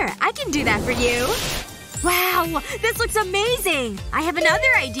sure. I can do that for you. Wow. This looks amazing. I have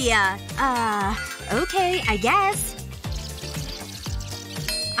another idea. Okay, I guess.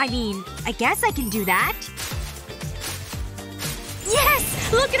 I guess I can do that.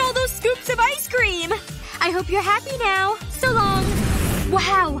 Yes! Look at all those scoops of ice cream! I hope you're happy now. So long.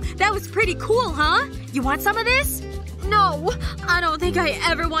 Wow, that was pretty cool, huh? You want some of this? No. I don't think I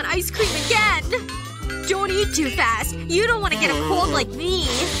ever want ice cream again. Don't eat too fast. You don't want to get a cold like me.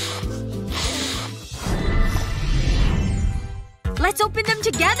 Let's open them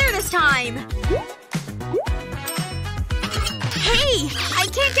together this time. Hey! I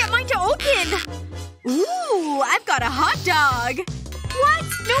can't get mine to open! Ooh, I've got a hot dog! What?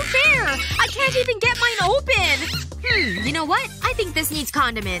 No fair! I can't even get mine open! You know what? I think this needs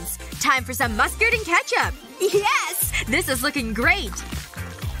condiments. Time for some mustard and ketchup. Yes! This is looking great!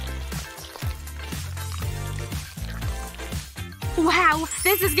 Wow,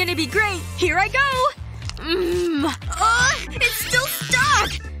 this is gonna be great! Here I go! It's still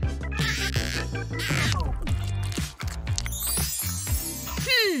stuck!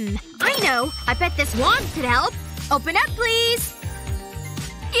 I know. I bet this wand could help. Open up, please.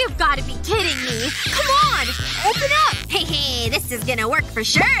 You've gotta be kidding me. Come on! Open up! Hey, this is gonna work for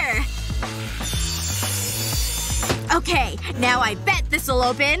sure. Okay, now I bet this'll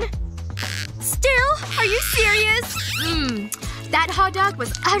open. Still? Are you serious? That hot dog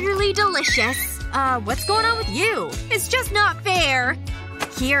was utterly delicious. What's going on with you? It's just not fair.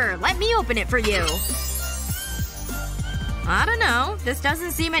 Here, let me open it for you. I don't know. This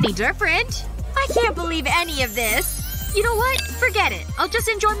doesn't seem any different. I can't believe any of this. You know what? Forget it. I'll just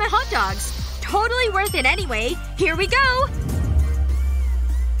enjoy my hot dogs. Totally worth it anyway. Here we go!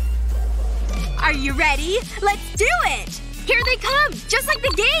 Are you ready? Let's do it! Here they come! Just like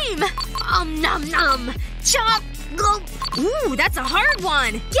the game! Nom nom! Chop! Gulp! Ooh, that's a hard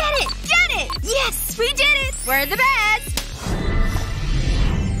one! Get it! Get it! Yes! We did it! We're the best!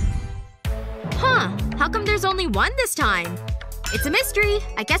 Huh. How come there's only one this time? It's a mystery.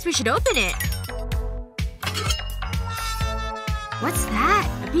 I guess we should open it. What's that?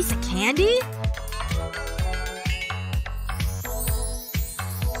 A piece of candy?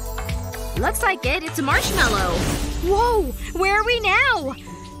 Looks like it. It's a marshmallow. Whoa! Where are we now?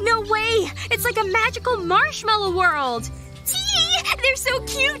 No way! It's like a magical marshmallow world! Tee! They're so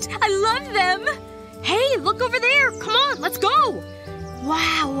cute! I love them! Hey, look over there! Come on, let's go!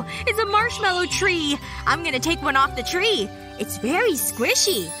 Wow! It's a marshmallow tree! I'm gonna take one off the tree. It's very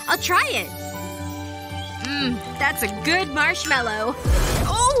squishy. I'll try it. That's a good marshmallow.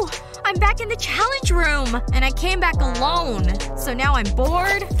 Oh! I'm back in the challenge room! And I came back alone. So now I'm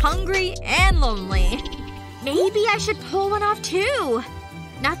bored, hungry, and lonely. Maybe I should pull one off too.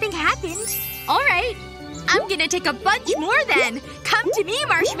 Nothing happened. Alright. I'm gonna take a bunch more then. Come to me,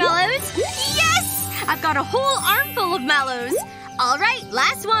 marshmallows! Yes! I've got a whole armful of mallows. Alright,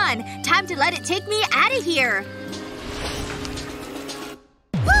 last one. Time to let it take me out of here.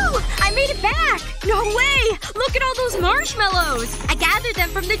 Woo! I made it back! No way! Look at all those marshmallows! I gathered them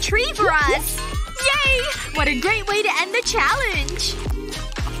from the tree for us! Yay! What a great way to end the challenge!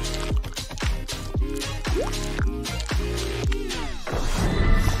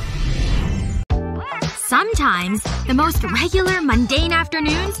 Sometimes, the most regular, mundane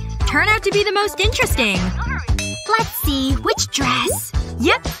afternoons turn out to be the most interesting. Let's see, which dress?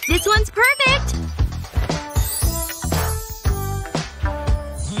 Yep, this one's perfect!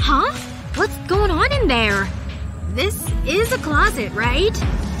 Huh? What's going on in there? This is a closet, right?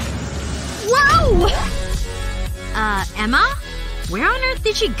 Whoa! Emma? Where on earth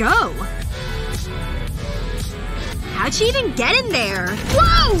did she go? How'd she even get in there?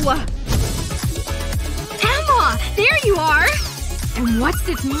 Whoa! Emma! There you are! And what's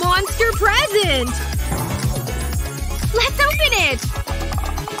this monster present? Let's open it!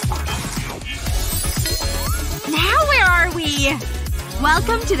 Now where are we?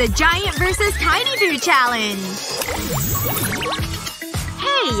 Welcome to the Giant vs. Tiny Food Challenge!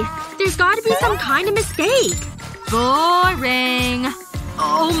 Hey! There's gotta be some kind of mistake. Boring.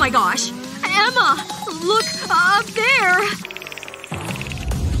 Oh my gosh. Emma! Look up there!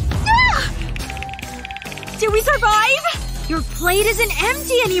 Ah! Did we survive? Your plate isn't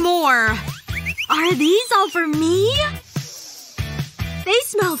empty anymore. Are these all for me? They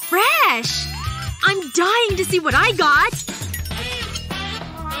smell fresh. I'm dying to see what I got.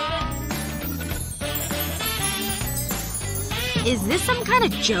 Is this some kind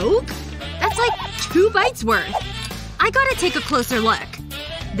of joke? That's like 2 bites worth. I gotta take a closer look.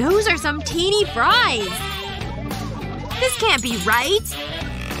 Those are some teeny fries. This can't be right.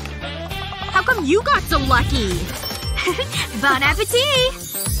 How come you got so lucky? Bon appetit!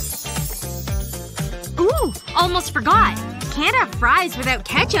 Ooh, almost forgot. Can't have fries without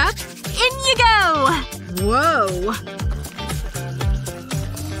ketchup. In you go! Whoa.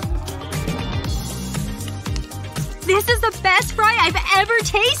 This is the best fry I've ever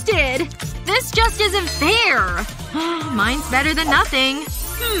tasted! This just isn't fair. Mine's better than nothing.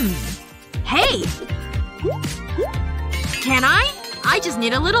 Hey! Can I? I just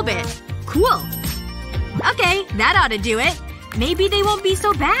need a little bit. Cool. Okay, that ought to do it. Maybe they won't be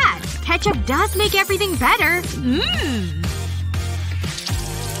so bad. Ketchup does make everything better.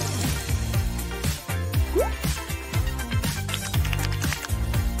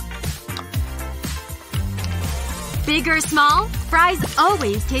 Big or small, fries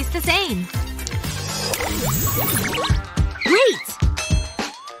always taste the same. Wait!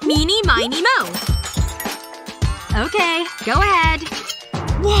 Meeny, miny, mo. Okay, go ahead.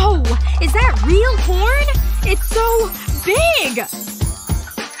 Whoa! Is that real corn? It's so big!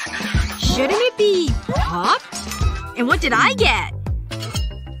 Shouldn't it be popped? And what did I get?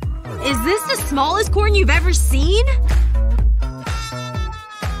 Is this the smallest corn you've ever seen?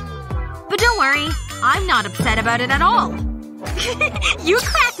 But don't worry. I'm not upset about it at all. You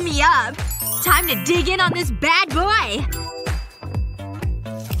crack me up. Time to dig in on this bad boy.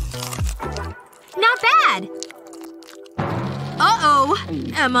 Not bad. Uh-oh.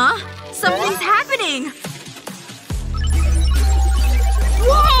 Emma. Something's happening.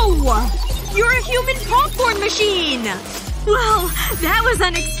 Whoa! You're a human popcorn machine! Well, that was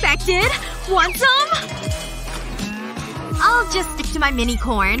unexpected. Want some? I'll just stick to my mini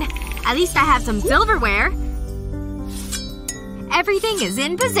corn. At least I have some silverware. Everything is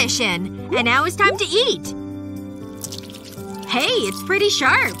in position. And now it's time to eat. Hey, it's pretty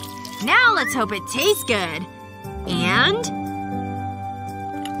sharp. Now let's hope it tastes good. And…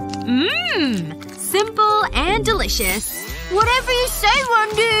 simple and delicious. Whatever you say,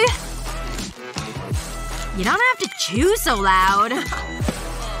 Wendy. You don't have to chew so loud.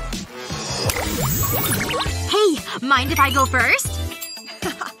 Hey, mind if I go first?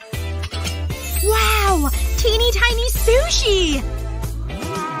 Wow! Teeny tiny sushi!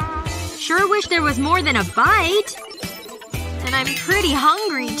 Sure wish there was more than a bite. And I'm pretty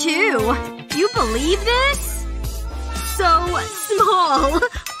hungry, too. You believe this? So small.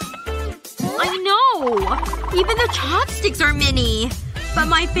 I know. Even the chopsticks are mini. But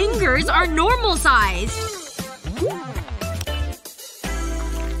my fingers are normal sized.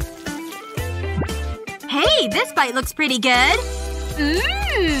 Hey, this bite looks pretty good.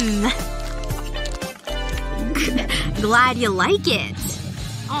 Glad you like it.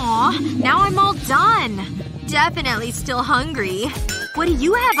 Aw, now I'm all done. Definitely still hungry. What do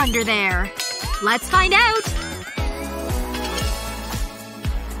you have under there? Let's find out.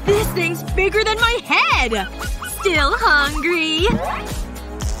 This thing's bigger than my head! Still hungry.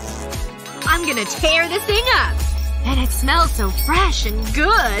 I'm gonna tear this thing up. And it smells so fresh and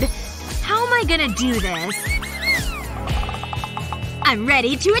good. How am I gonna do this? I'm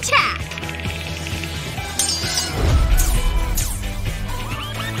ready to attack.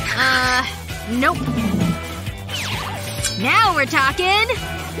 Nope. Now we're talking.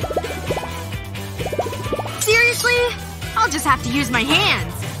 Seriously? I'll just have to use my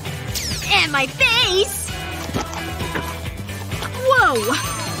hands. And my face! Whoa!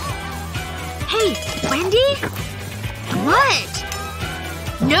 Hey, Wendy? What?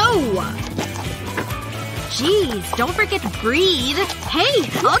 No! Jeez, don't forget to breathe. Hey,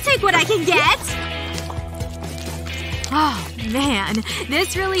 I'll take what I can get! Oh, man.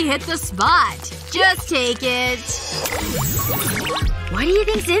 This really hit the spot. Just take it. What do you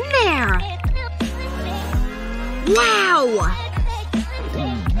think's in there? Wow!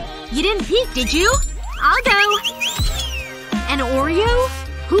 You didn't peek, did you? I'll go. An Oreo?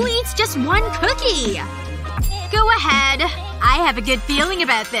 Who eats just one cookie? Go ahead. I have a good feeling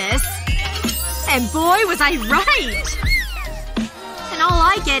about this. And boy, was I right! And all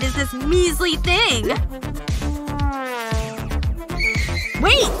I get is this measly thing.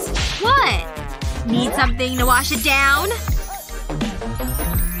 Wait! What? Need something to wash it down?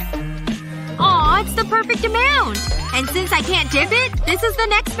 Aw, it's the perfect amount! And since I can't dip it, this is the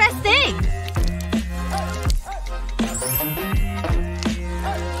next best thing.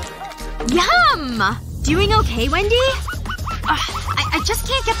 Yum! Doing okay, Wendy? I just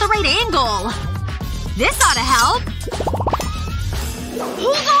can't get the right angle. This ought to help.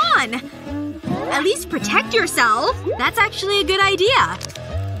 Hold on! At least protect yourself. That's actually a good idea.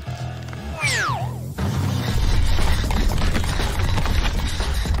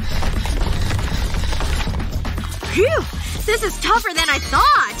 Phew! This is tougher than I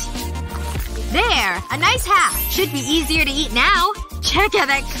thought! There! A nice half. Should be easier to eat now. Check out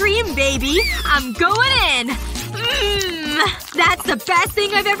that cream, baby! I'm going in! Mmm! That's the best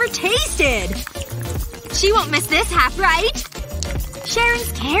thing I've ever tasted! She won't miss this half, right?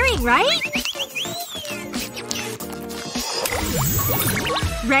 Sharing's caring, right?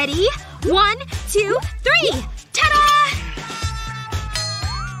 Ready? 1, 2, 3! Ta-da!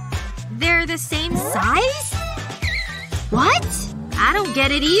 They're the same size? What? I don't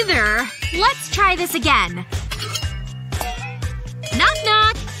get it either. Let's try this again. Knock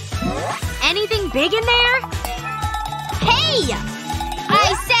knock! Anything big in there? Hey!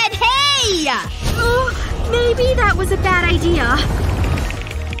 I said hey! Oh, maybe that was a bad idea.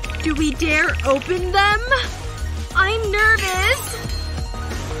 Do we dare open them? I'm nervous.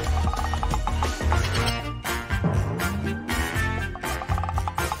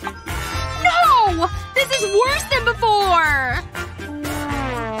 No! This is worse than before!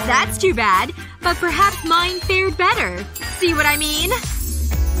 That's too bad. But perhaps mine fared better. See what I mean?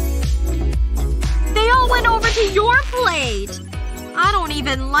 They all went over to your plate! I don't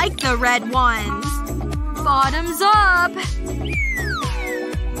even like the red ones. Bottoms up.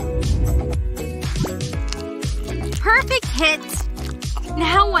 Perfect hit.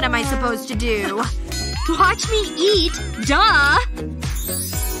 Now what am I supposed to do? Watch me eat. Duh!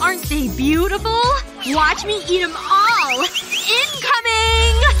 Aren't they beautiful? Watch me eat them all!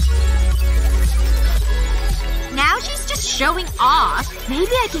 Incoming! Now she's just showing off.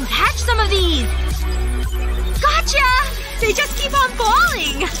 Maybe I can catch some of these. Gotcha! They just keep on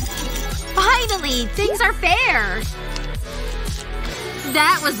falling! Finally! Things are fair!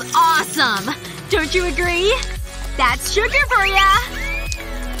 That was awesome! Don't you agree? That's sugar for ya!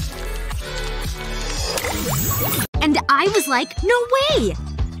 And I was like, no way!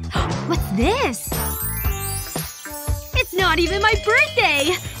 What's this? It's not even my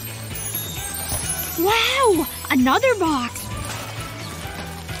birthday! Wow! Another box!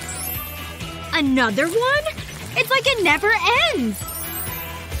 Another one? It's like it never ends!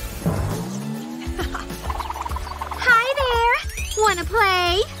 Hi there! Wanna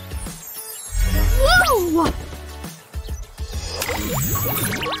play? Whoa!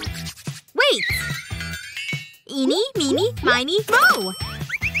 Wait! Eeny, meeny, miny, mo!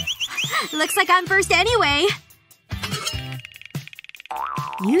 Looks like I'm first anyway.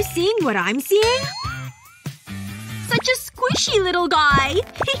 You seeing what I'm seeing? Such a squishy little guy.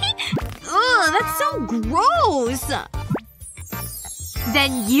 Ugh, that's so gross.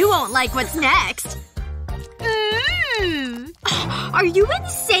 Then you won't like what's next. Are you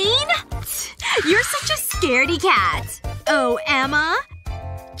insane? You're such a scaredy cat. Oh, Emma?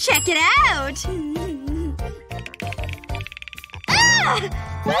 Check it out! Ah!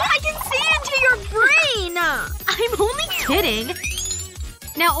 I can see into your brain! I'm only kidding.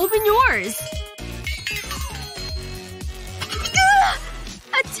 Now open yours.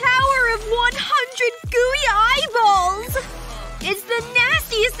 A tower of 100 gooey eyeballs! It's the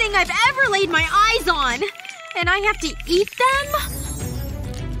nastiest thing I've ever laid my eyes on! And I have to eat them?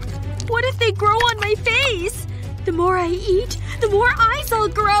 What if they grow on my face? The more I eat, the more eyes I'll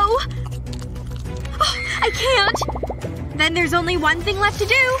grow! Oh, I can't! Then there's only one thing left to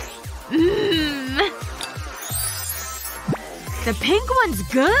do. The pink one's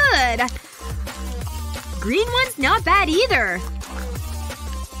good. Green one's not bad either.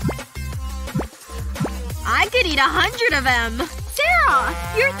 I could eat 100 of them. Sarah!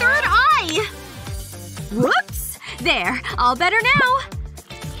 Your third eye! Whoops! There. All better now.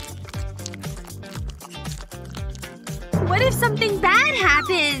 What if something bad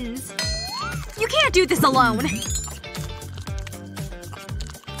happens? You can't do this alone.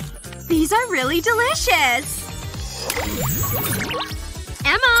 These are really delicious.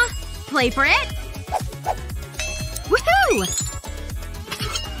 Emma! Play for it? Woohoo!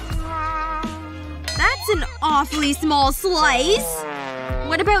 That's an awfully small slice.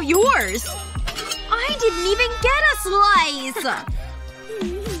 What about yours? I didn't even get a slice!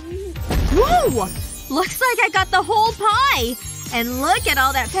 Whoa! Looks like I got the whole pie! And look at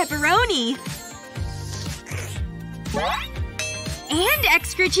all that pepperoni! And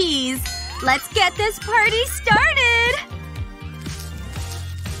extra cheese! Let's get this party started!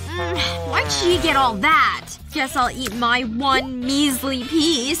 Why'd she get all that? Guess I'll eat my one measly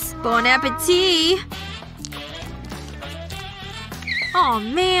piece. Bon appetit! Aw,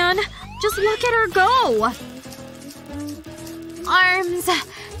 man. Just look at her go! Arms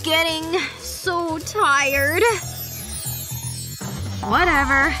getting so tired.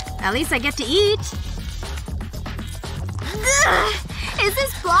 Whatever. At least I get to eat. Ugh! Is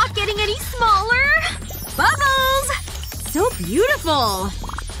this block getting any smaller? Bubbles! So beautiful!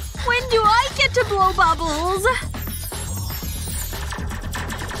 When do I get to blow bubbles?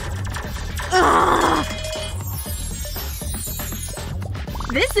 Ugh!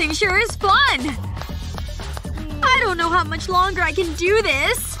 This thing sure is fun! I don't know how much longer I can do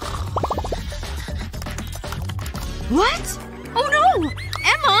this. What? Oh no!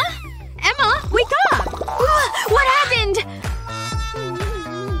 Emma! Emma, wake up! What happened?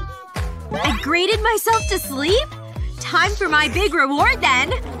 I grated myself to sleep? Time for my big reward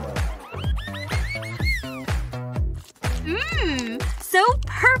then. So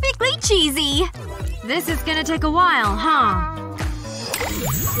perfectly cheesy. This is gonna take a while, huh?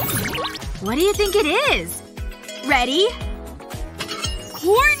 What do you think it is? Ready?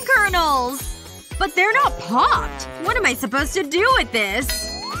 Corn kernels! But they're not popped. What am I supposed to do with this?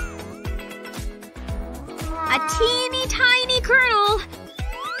 A teeny tiny kernel.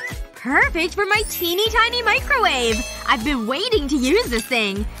 Perfect for my teeny tiny microwave. I've been waiting to use this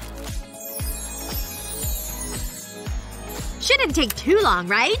thing. Shouldn't take too long,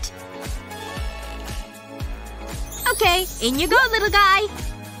 right? Okay, in you go, little guy.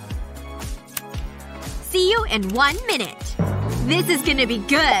 See you in 1 minute. This is gonna be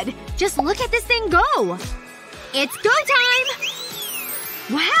good. Just look at this thing go. It's go time!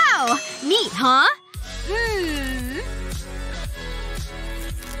 Wow! Neat, huh?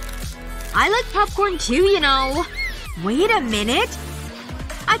 I like popcorn too, you know. Wait a minute.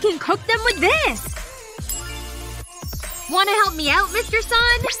 I can cook them with this. Wanna help me out, Mr.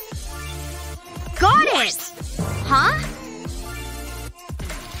 Sun? Got it! Huh?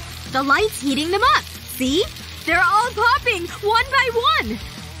 The light's heating them up. See? They're all popping, one by one!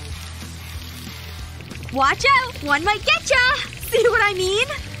 Watch out! One might get ya! See what I mean?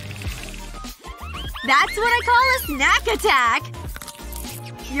 That's what I call a snack attack!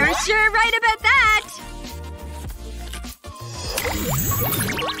 You're sure right about that!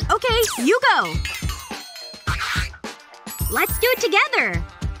 Okay, you go! Let's do it together!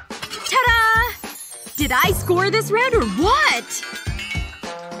 Ta-da! Did I score this round or what?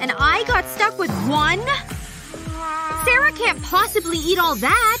 And I got stuck with one? Sarah can't possibly eat all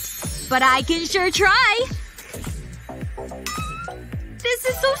that. But I can sure try. This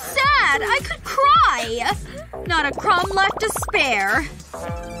is so sad. I could cry. Not a crumb left to spare.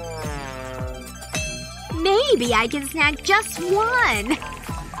 Maybe I can snag just one.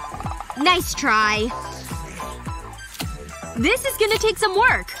 Nice try. This is gonna take some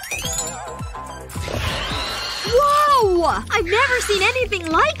work. Whoa! I've never seen anything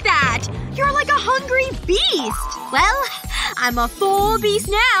like that! You're like a hungry beast! Well, I'm a full beast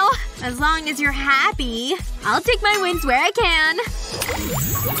now. As long as you're happy. I'll take my wins where I can.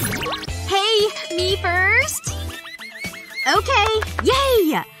 Hey, me first? Okay.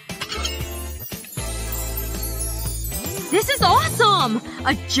 Yay! This is awesome!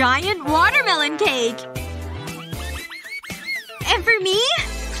 A giant watermelon cake! And for me?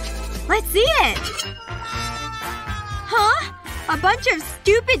 Let's see it! Huh? A bunch of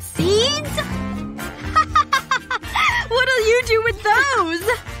stupid seeds? What'll you do with those?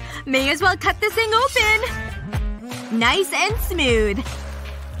 May as well cut this thing open. Nice and smooth.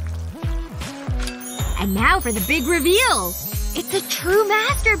 And now for the big reveal. It's a true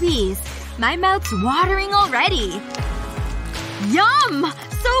masterpiece. My mouth's watering already. Yum!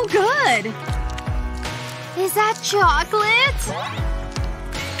 So good! Is that chocolate?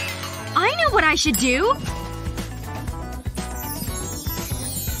 I know what I should do.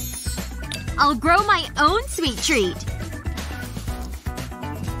 I'll grow my own sweet treat.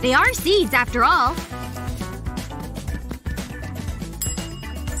 They are seeds, after all.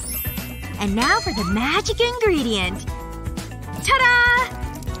 And now for the magic ingredient.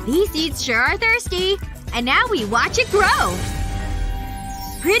 Ta-da! These seeds sure are thirsty. And now we watch it grow.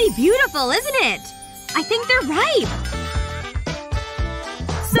 Pretty beautiful, isn't it? I think they're ripe.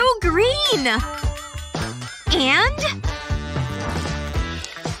 So green! And…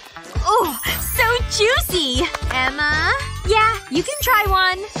 oh, so juicy! Emma? Yeah, you can try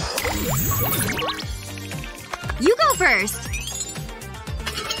one. You go first.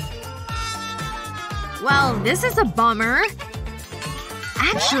 Well, this is a bummer.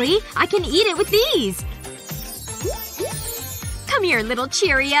 Actually, I can eat it with these. Come here, little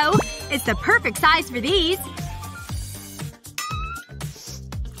Cheerio. It's the perfect size for these.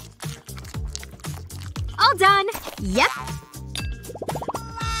 All done. Yep.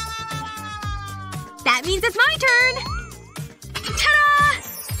 That means it's my turn! Ta-da!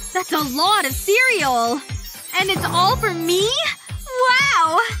 That's a lot of cereal! And it's all for me?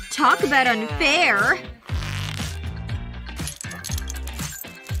 Wow! Talk about unfair.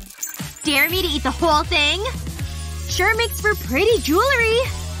 Dare me to eat the whole thing? Sure makes for pretty jewelry.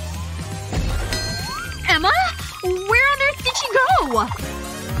 Emma? Where on earth did she go?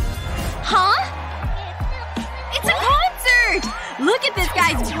 Huh? It's a concert! Look at this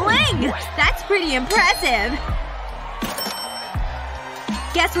guy's bling! That's pretty impressive.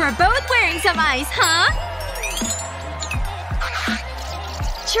 Guess we're both wearing some ice, huh?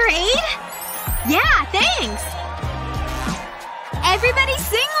 Trade? Yeah, thanks! Everybody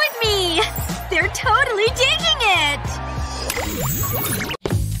sing with me! They're totally digging it!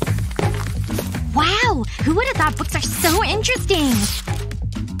 Wow! Who would have thought books are so interesting?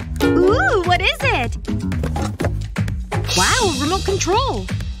 Ooh, what is it? Wow, remote control.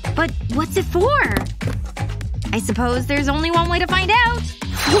 But what's it for? I suppose there's only one way to find out.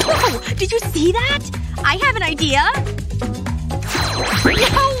 Whoa! Did you see that? I have an idea.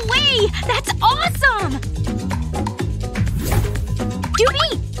 No way! That's awesome! Do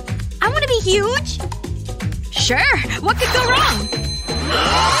me! I want to be huge! Sure! What could go wrong?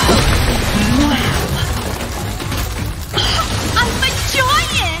 Wow. I'm a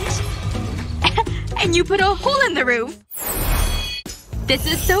giant! And you put a hole in the roof. This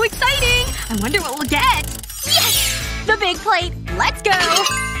is so exciting! I wonder what we'll get. Yes! The big plate! Let's go!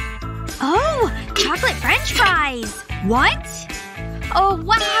 Oh! Chocolate french fries! What? Oh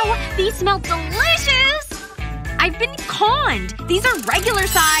wow! These smell delicious! I've been conned! These are regular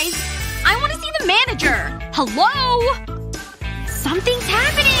size! I want to see the manager! Hello? Something's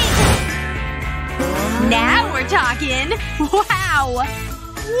happening! Now we're talking! Wow!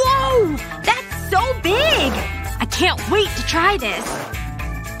 Whoa! That's so big! I can't wait to try this.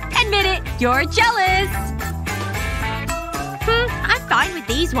 Admit it, you're jealous. I'm fine with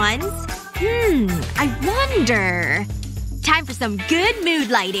these ones. I wonder… Time for some good mood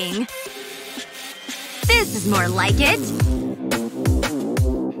lighting. This is more like it.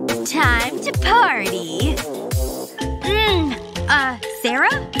 Time to party.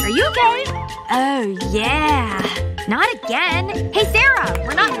 Sarah? Are you okay? Oh, yeah. Not again. Hey, Sarah!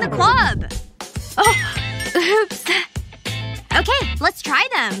 We're not in the club! Oh. Oops. Okay, let's try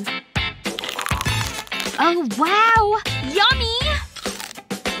them. Oh, wow! Yummy!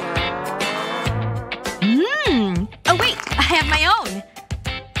 Oh wait, I have my own.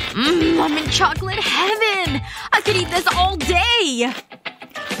 I'm in chocolate heaven! I could eat this all day!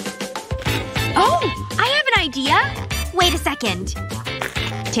 Oh! I have an idea! Wait a second.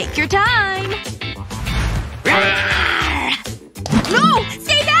 Take your time. No!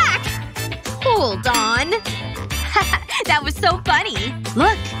 Stay back! Hold on. That was so funny.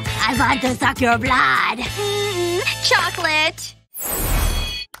 Look, I want to suck your blood. Chocolate.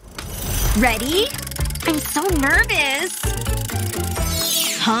 Ready? I'm so nervous.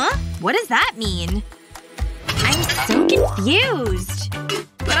 Huh? What does that mean? I'm so confused.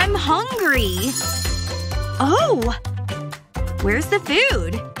 But I'm hungry. Oh! Where's the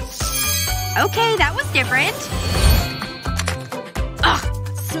food? Okay, that was different. Ugh!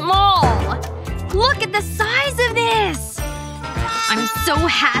 Small! Look at the size of this! I'm so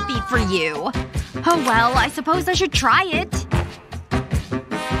happy for you. Oh well, I suppose I should try it.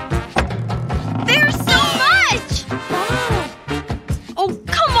 There's so much! Oh,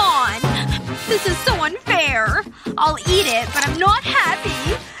 come on! This is so unfair. I'll eat it, but I'm not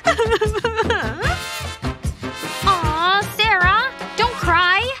happy. Aw, Sarah. Don't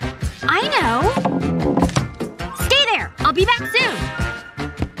cry. I know. Stay there. I'll be back soon.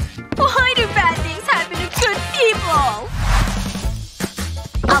 Why do bad things happen to good people?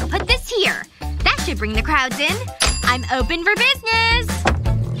 I'll put this here. That should bring the crowds in. I'm open for business.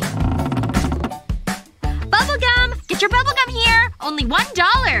 Bubblegum! Get your bubblegum here! Only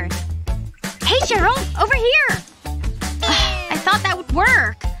 $1. Hey, Cheryl! Over here! I thought that would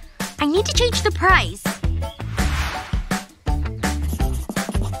work. I need to change the price.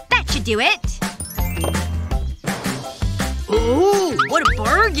 That should do it. Ooh, what a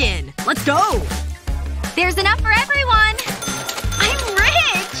bargain! Let's go! There's enough for everyone! I'm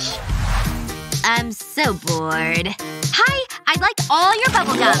rich! I'm so bored. Hi! I'd like all your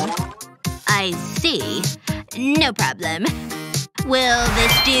bubblegum. I see. No problem. Will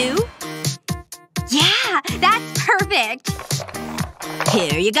this do? Yeah! That's perfect!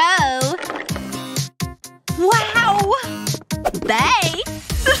 Here you go. Wow! Thanks!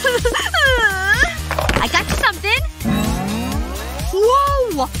 I got you something.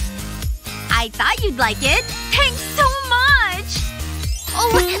 Whoa! I thought you'd like it. Thanks so much!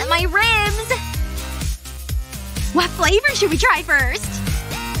 Oh, look at my ribs! What flavor should we try first?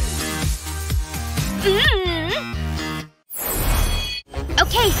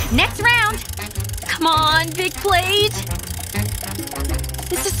 Okay, next round. Come on, big plate.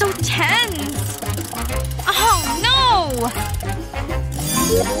 This is so tense. Oh, no!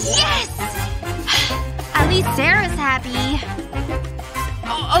 Yes! At least Sarah's happy.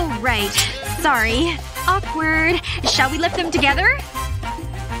 Oh, right. Sorry. Awkward. Shall we lift them together?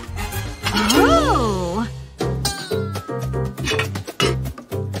 Oh!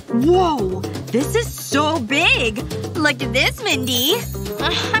 Whoa! This is so big! Look at this, Mindy!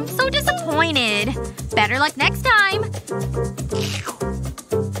 I'm so disappointed. Better luck next time.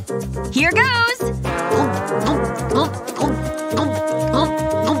 Here goes!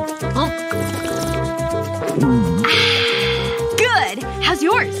 Good! How's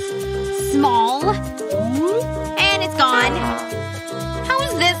yours? Small. And it's gone. How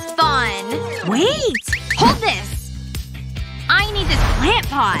is this fun? Wait! Hold this! I need this plant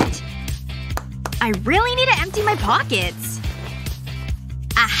pot. I really need to empty my pockets.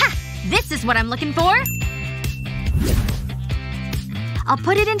 Aha! This is what I'm looking for. I'll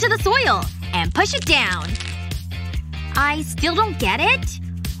put it into the soil. And push it down. I still don't get it?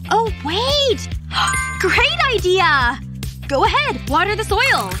 Oh, wait! Great idea! Go ahead, water the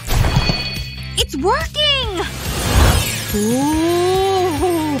soil. It's working!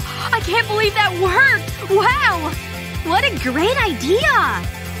 Ooh! I can't believe that worked! Wow! What a great idea!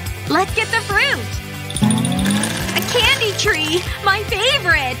 Let's get the fruit! A candy tree! My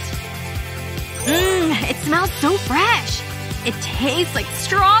favorite! It smells so fresh. It tastes like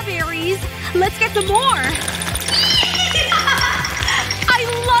strawberries. Let's get some more. I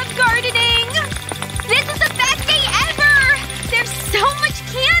love gardening! This is the best day ever! There's so much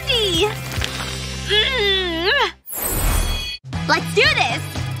candy! Let's do this!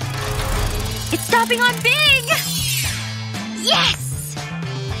 It's stopping on big! Yes!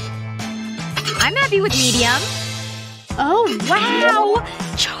 I'm happy with medium. Oh, wow!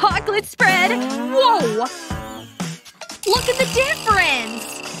 Chocolate spread! Whoa! Look at the difference!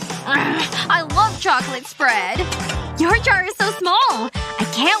 I love chocolate spread. Your jar is so small. I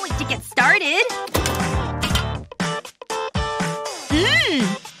can't wait to get started.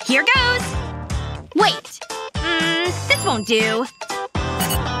 Here goes. Wait. This won't do.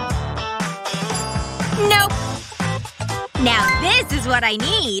 Nope. Now this is what I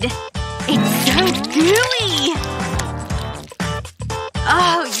need. It's so gooey!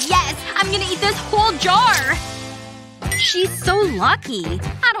 Oh, yes! I'm gonna eat this whole jar! She's so lucky.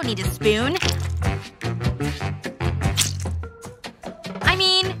 I don't need a spoon. I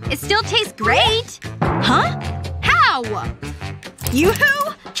mean, it still tastes great. Huh? How?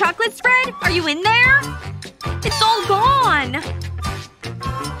 Yoo-hoo! Chocolate spread? Are you in there? It's all gone.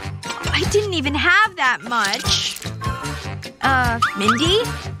 I didn't even have that much. Mindy?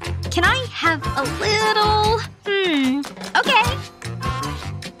 Can I have a little… Okay.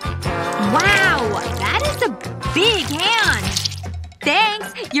 Wow! That is a big hand!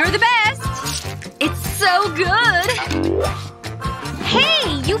 Thanks! You're the best! It's so good!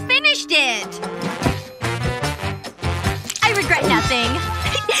 Hey! You finished it! I regret nothing.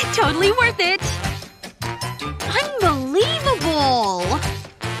 Totally worth it. Unbelievable!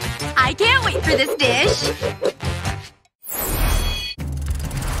 I can't wait for this dish.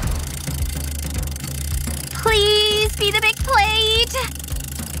 Please be the big plate!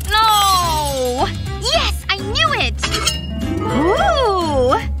 No! Yes! I knew it!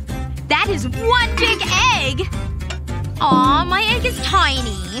 Ooh! That is one big egg! Aw, my egg is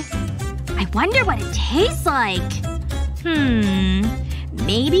tiny. I wonder what it tastes like.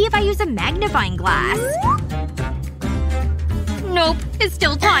 Maybe if I use a magnifying glass. Nope. It's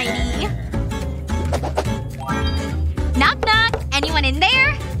still tiny. Knock knock. Anyone in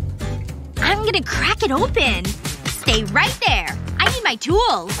there? I'm gonna crack it open. Stay right there. I need my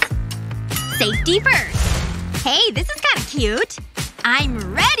tools. Safety first. Hey, this is kinda cute. I'm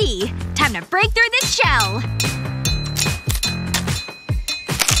ready! Time to break through this shell.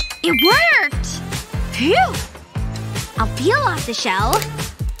 It worked! Phew! I'll peel off the shell.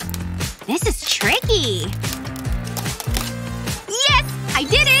 This is tricky. Yes! I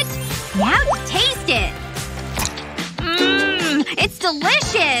did it! Now to taste it. Mmm! It's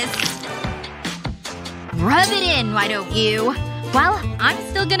delicious! Rub it in, why don't you? Well, I'm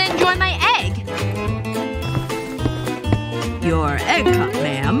still gonna enjoy my egg. Your egg cup,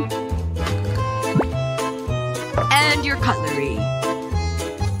 ma'am. And your cutlery.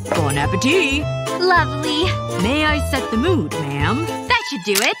 Bon appetit. Lovely. May I set the mood, ma'am? That should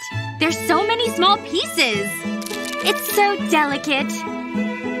do it. There's so many small pieces. It's so delicate.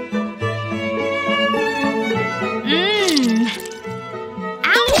 Mmm.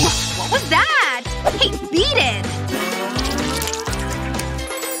 Ow! What was that? Hey, beat it!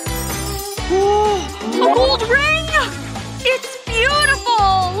 Oh, a gold ring! It's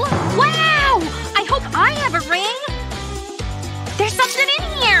beautiful! Wow! I hope I have a ring. There's something in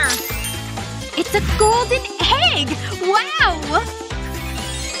here. It's a golden egg! Wow!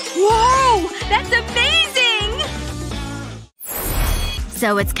 Whoa! That's amazing!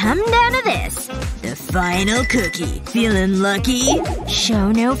 So it's come down to this. The final cookie. Feeling lucky?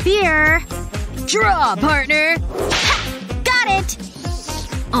 Show no fear. Draw, partner! Ha! Got it!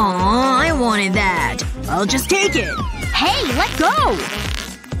 Aw, I wanted that. I'll just take it. Hey, let go!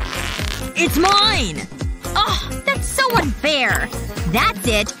 It's mine! Oh, that's so unfair. That's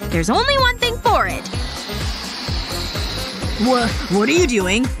it. There's only one thing for it. What are you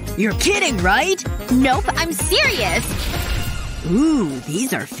doing? You're kidding, right? Nope, I'm serious. Ooh,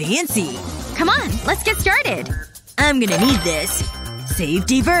 these are fancy. Come on, let's get started. I'm gonna need this.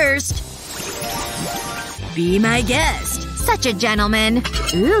 Safety first. Be my guest. Such a gentleman.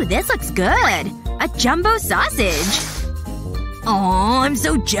 Ooh, this looks good. A jumbo sausage. Aw, I'm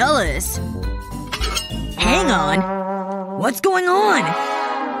so jealous. Hang on. What's going on?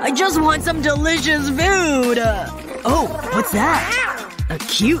 I just want some delicious food. Oh, what's that? A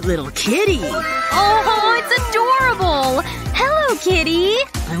cute little kitty. Oh, it's adorable! Hello, kitty!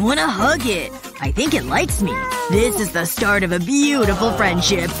 I wanna hug it. I think it likes me. This is the start of a beautiful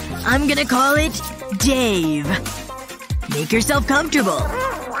friendship. I'm gonna call it Dave. Make yourself comfortable.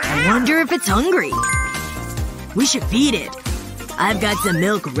 I wonder if it's hungry. We should feed it. I've got some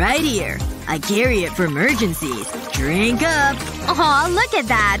milk right here. I carry it for emergencies. Drink up. Aw, look at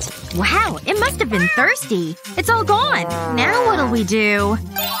that. Wow, it must have been thirsty. It's all gone. Now what'll we do?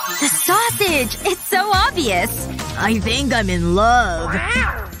 The sausage! It's so obvious. I think I'm in love.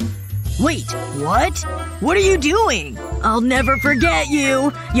 Wait, what? What are you doing? I'll never forget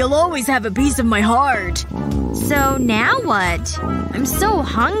you. You'll always have a piece of my heart. So now what? I'm so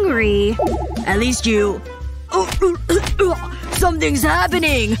hungry. At least you… Something's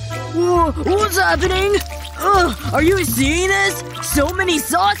happening! What's happening? Are you seeing this? So many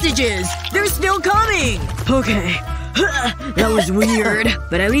sausages! They're still coming! Okay. That was weird.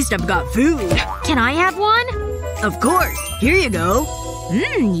 But at least I've got food. Can I have one? Of course. Here you go.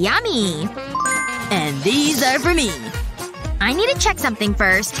 Mmm, yummy. And these are for me. I need to check something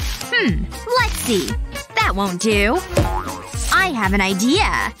first. Let's see. That won't do. I have an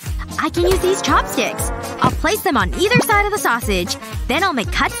idea. I can use these chopsticks. I'll place them on either side of the sausage. Then I'll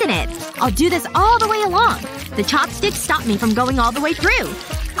make cuts in it. I'll do this all the way along. The chopsticks stop me from going all the way through.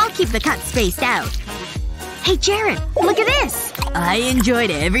 I'll keep the cuts spaced out. Hey, Jared, look at this! I enjoyed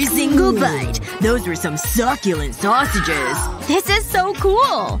every single bite. Those were some succulent sausages. This is so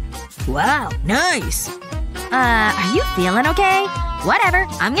cool! Wow, nice. Are you feeling okay? Whatever,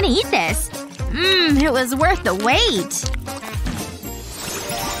 I'm gonna eat this. It was worth the wait.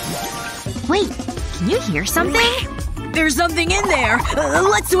 Wait, can you hear something? There's something in there!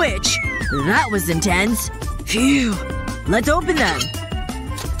 Let's switch! That was intense. Phew. Let's open them.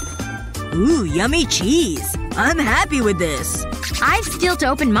 Ooh, yummy cheese. I'm happy with this. I've still to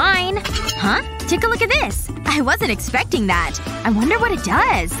open mine. Huh? Take a look at this. I wasn't expecting that. I wonder what it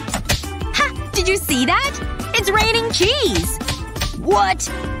does. Ha! Did you see that? It's raining cheese! What?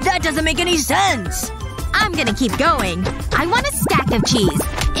 That doesn't make any sense. I'm gonna keep going. I want a stack of cheese.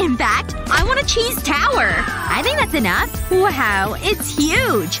 In fact, I want a cheese tower. I think that's enough. Wow, it's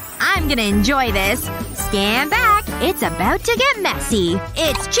huge. I'm gonna enjoy this. Stand back. It's about to get messy.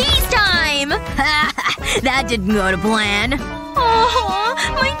 It's cheese time! That didn't go to plan. Oh,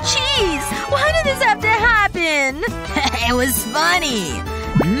 my cheese! Why did this have to happen? It was funny.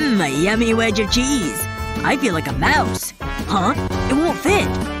 A yummy wedge of cheese. I feel like a mouse. Huh? It won't fit.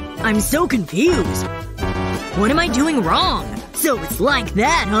 I'm so confused. What am I doing wrong? So it's like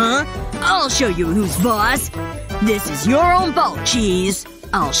that, huh? I'll show you who's boss. This is your own fault, cheese.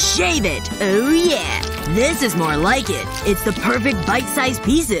 I'll shave it. Oh yeah. This is more like it. It's the perfect bite-sized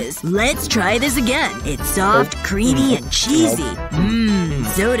pieces. Let's try this again. It's soft, creamy, and cheesy. Mmm,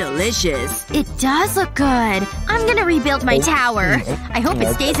 so delicious. It does look good. I'm gonna rebuild my tower. I hope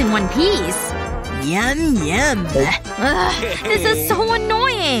it stays in one piece. Yum yum. Ugh, this is so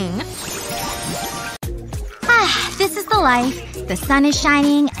annoying. This is the life. The sun is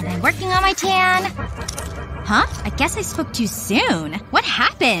shining, and I'm working on my tan. Huh? I guess I spoke too soon. What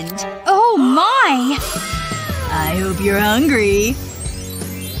happened? Oh my! I hope you're hungry.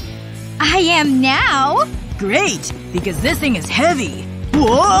 I am now! Great! Because this thing is heavy.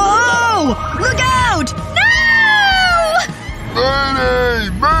 Whoa! Look out! No!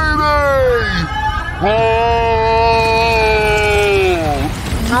 Mayday! Mayday! Whoa!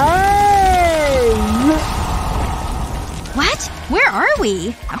 What? Where are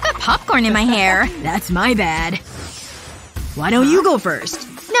we? I've got popcorn in my hair. That's my bad. Why don't you go first?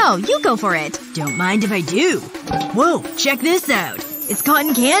 No, you go for it. Don't mind if I do. Whoa, check this out. It's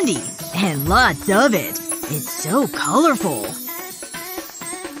cotton candy. And lots of it. It's so colorful.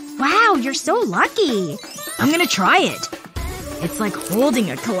 Wow, you're so lucky. I'm gonna try it. It's like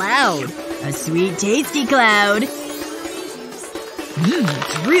holding a cloud. A sweet, tasty cloud.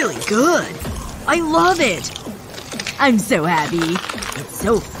 It's really good. I love it. I'm so happy. It's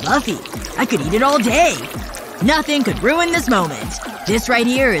so fluffy. I could eat it all day. Nothing could ruin this moment. This right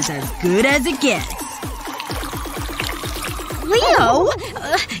here is as good as it gets. Leo!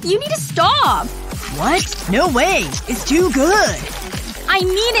 You need to stop. What? No way. It's too good. I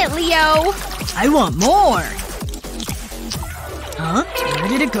need it, Leo. I want more. Huh? Where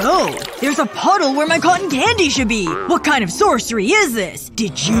did it go? There's a puddle where my cotton candy should be! What kind of sorcery is this?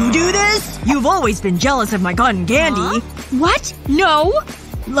 Did you do this? You've always been jealous of my cotton candy. Huh? What? No!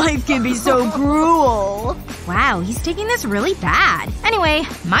 Life can be so cruel. Wow, he's taking this really bad. Anyway,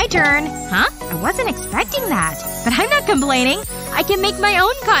 my turn. Huh? I wasn't expecting that. But I'm not complaining. I can make my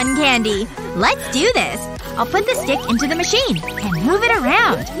own cotton candy. Let's do this. I'll put the stick into the machine and move it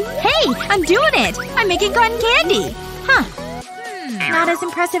around. Hey! I'm doing it! I'm making cotton candy! Huh. Not as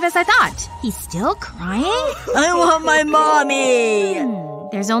impressive as I thought. He's still crying? I want my mommy!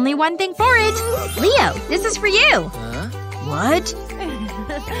 There's only one thing for it. Leo, this is for you. What?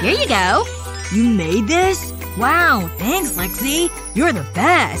 Here you go. You made this? Wow, thanks, Lexi. You're the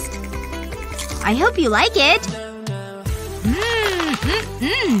best. I hope you like it.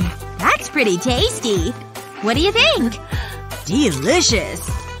 That's pretty tasty. What do you think? Delicious.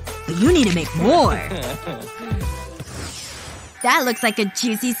 But you need to make more. That looks like a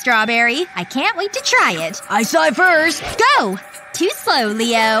juicy strawberry. I can't wait to try it. I saw it first. Go! Too slow,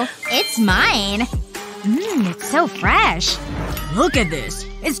 Leo. It's mine. It's so fresh. Look at this.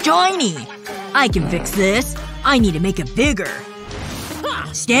 It's tiny. I can fix this. I need to make it bigger.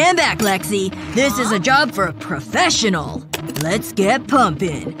 Stand back, Lexi. This is a job for a professional. Let's get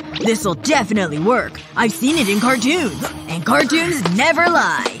pumping. This'll definitely work. I've seen it in cartoons. And cartoons never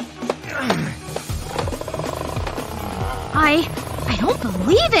lie. I don't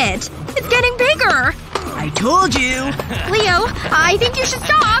believe it. It's getting bigger. I told you. Leo, I think you should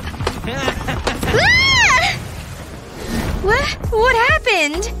stop. Ah! What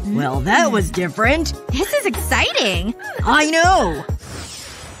happened? Well, that was different. This is exciting. I know.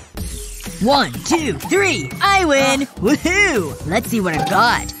 1, 2, 3. I win! Woohoo! Let's see what I've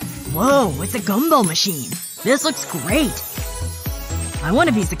got. Whoa, it's a gumball machine. This looks great. I want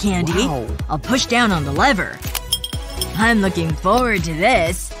a piece of candy. Wow. I'll push down on the lever. I'm looking forward to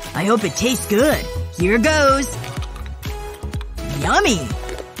this. I hope it tastes good. Here goes. Yummy!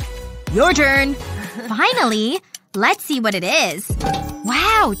 Your turn. Finally. Let's see what it is.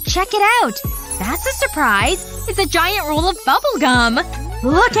 Wow, check it out. That's a surprise. It's a giant roll of bubble gum.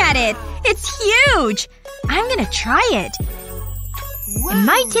 Look at it. It's huge. I'm gonna try it. Whoa. It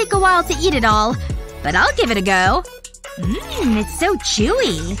might take a while to eat it all, but I'll give it a go. It's so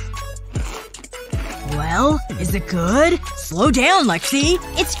chewy. Well, is it good? Slow down, Lexi.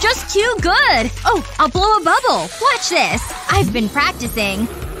 It's just too good. Oh, I'll blow a bubble. Watch this. I've been practicing.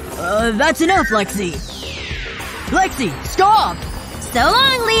 That's enough, Lexi. Lexi, stop! So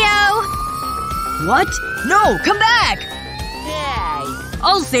long, Leo! What? No, come back!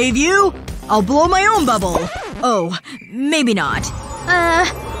 I'll save you! I'll blow my own bubble. Oh, maybe not.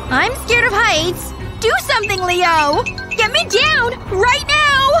 I'm scared of heights. Do something, Leo! Get me down! Right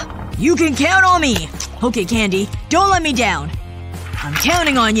now! You can count on me! Okay, Candy, don't let me down. I'm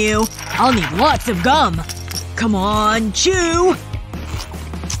counting on you. I'll need lots of gum. Come on, chew!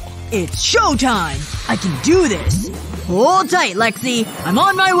 It's showtime! I can do this! Hold tight, Lexi. I'm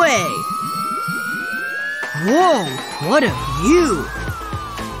on my way! Whoa, what a view.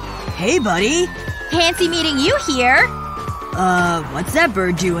 Hey, buddy. Fancy meeting you here. What's that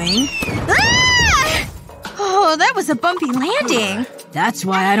bird doing? Ah! Oh, that was a bumpy landing. That's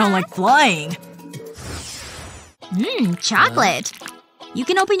why I don't like flying. Chocolate. You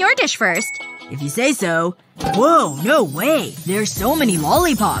can open your dish first. If you say so. Whoa, no way. There's so many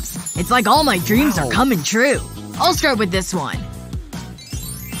lollipops. It's like all my dreams are coming true. I'll start with this one.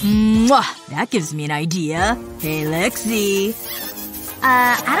 Mwah! That gives me an idea. Hey, Lexi.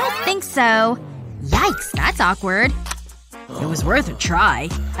 I don't think so. Yikes, that's awkward. It was worth a try.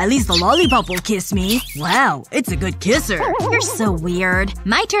 At least the lollipop will kiss me. Wow, it's a good kisser. You're so weird.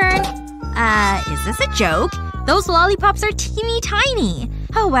 My turn. Is this a joke? Those lollipops are teeny tiny.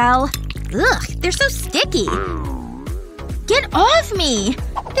 Oh well. Ugh, they're so sticky. Get off me!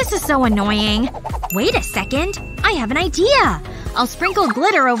 This is so annoying. Wait a second. I have an idea. I'll sprinkle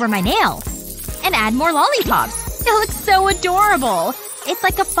glitter over my nails. And add more lollipops. It looks so adorable. It's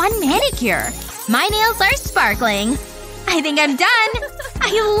like a fun manicure. My nails are sparkling. I think I'm done.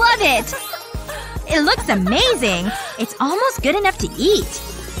 I love it. It looks amazing. It's almost good enough to eat.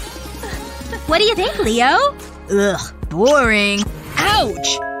 What do you think, Leo? Ugh, boring.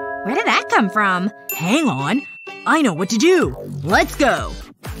 Ouch! Where did that come from? Hang on. I know what to do. Let's go.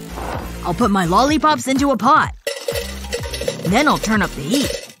 I'll put my lollipops into a pot. Then I'll turn up the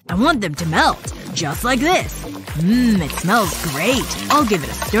heat. I want them to melt. Just like this. It smells great. I'll give it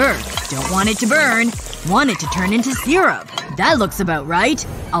a stir. Don't want it to burn. Want it to turn into syrup. That looks about right.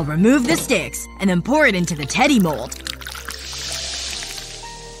 I'll remove the sticks, and then pour it into the teddy mold.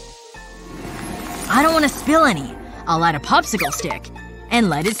 I don't want to spill any. I'll add a popsicle stick. And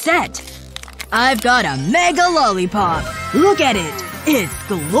let it set. I've got a mega lollipop. Look at it. It's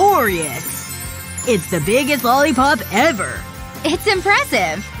glorious. It's the biggest lollipop ever. It's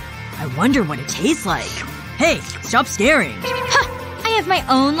impressive. I wonder what it tastes like. Hey, stop staring. Ha! I have my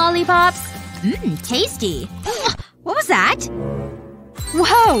own lollipops. Tasty. What was that?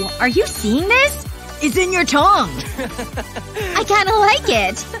 Whoa, are you seeing this? It's in your tongue. I kinda like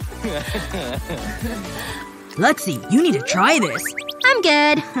it. Lexi, you need to try this. I'm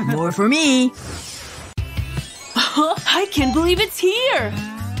good. More for me. I can't believe it's here!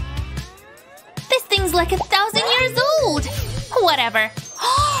 This thing's like 1,000 years old. Whatever.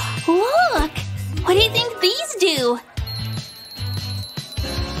 Look! What do you think these do?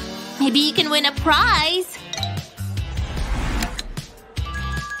 Maybe you can win a prize.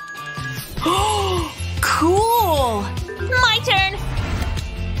 Cool! My turn!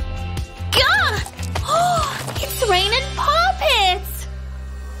 Gah! It's raining poppets!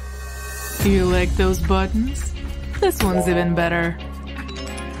 You like those buttons? This one's even better.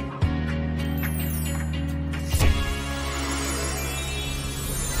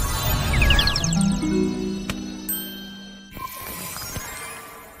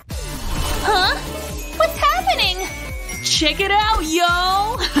 Huh? What's happening? Check it out,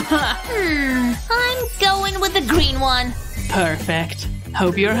 yo! I'm going with the green one. Perfect.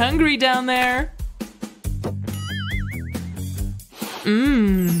 Hope you're hungry down there.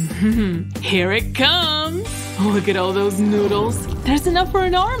 Here it comes! Look at all those noodles. There's enough for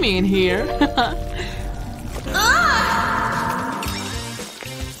an army in here.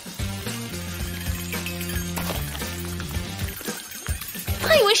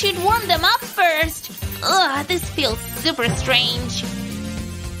 I wish you'd warm them up first. Ugh, this feels super strange.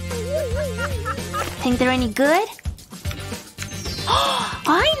 Think they're any good?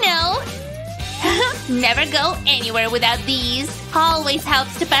 I know! Never go anywhere without these. Always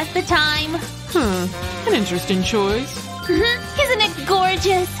helps to pass the time. An interesting choice. Isn't it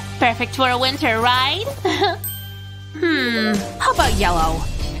gorgeous? Perfect for a winter ride. How about yellow?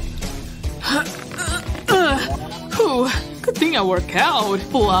 Whew, good thing I work out.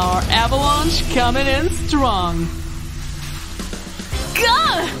 Flower avalanche coming in strong.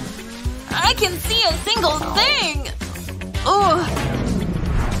 Gah! I can see a single thing! Ugh.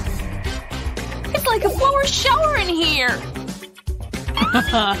 It's like a flower shower in here!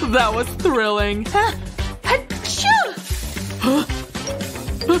 That was thrilling. Achoo!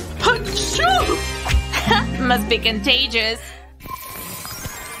 Must be contagious.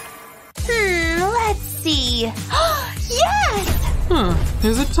 Let's see. Yes!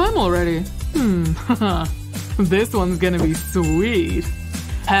 Is it time already? This one's gonna be sweet.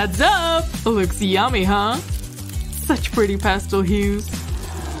 Heads up! Looks yummy, huh? Such pretty pastel hues.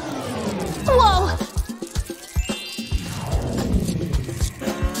 Whoa!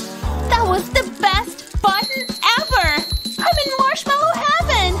 That was the best button ever! I'm in marshmallow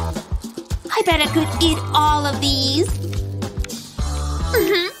heaven! I bet I could eat all of these.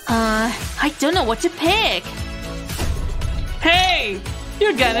 I don't know what to pick. Hey!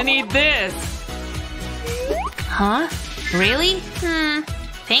 You're gonna need this! Huh? Really?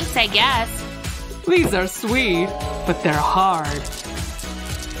 Thanks, I guess. These are sweet, but they're hard.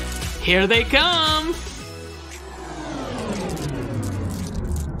 Here they come!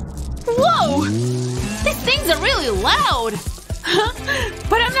 Whoa! These things are really loud!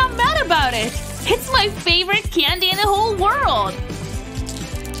 But I'm not mad about it! It's my favorite candy in the whole world!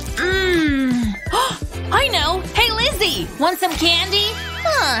 I know! Hey, Lizzie! Want some candy?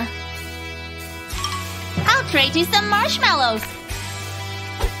 Huh. I'll trade you some marshmallows!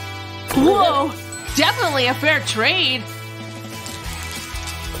 Whoa! Definitely a fair trade!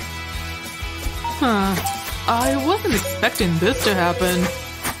 Huh. I wasn't expecting this to happen.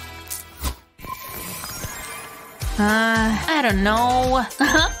 I don't know.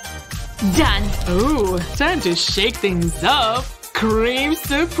 Done! Ooh, time to shake things up! Cream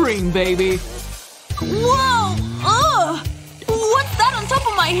Supreme, baby! Whoa! Ugh! What's that on top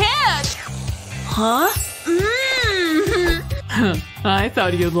of my head? Huh? I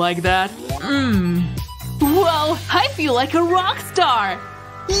thought you'd like that. Whoa! I feel like a rock star!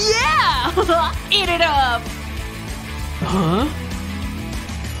 Yeah! Eat it up! Huh?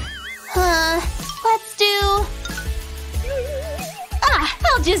 Let's do…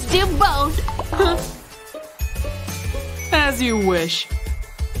 I'll just do both! As you wish.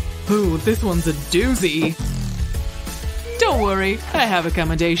 Ooh, this one's a doozy. Don't worry, I have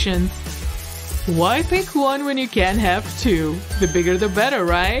accommodations. Why pick one when you can have two? The bigger the better,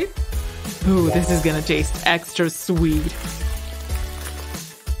 right? Ooh, this is gonna taste extra sweet.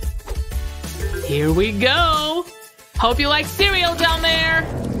 Here we go! Hope you like cereal down there!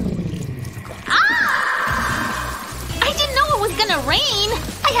 I didn't know it was gonna rain!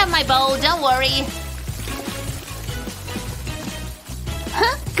 I have my bowl, don't worry.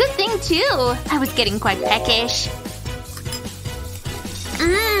 Good thing too. I was getting quite peckish.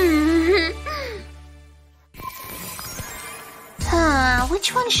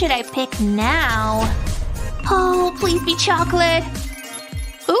 Which one should I pick now? Oh, please be chocolate.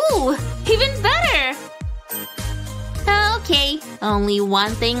 Ooh, even better! Okay, only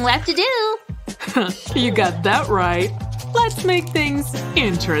one thing left to do. You got that right. Let's make things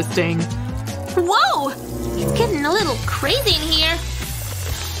interesting. Whoa! It's getting a little crazy in here.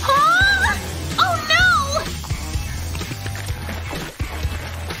 Ah! Oh no!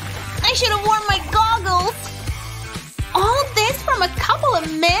 I should have worn my goggles. All this from a couple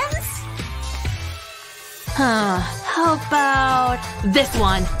of mints? How about this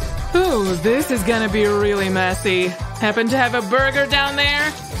one? Ooh, this is gonna be really messy. Happen to have a burger down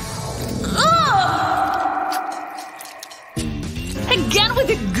there? Ugh! Again with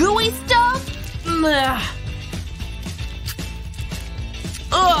the gooey stuff?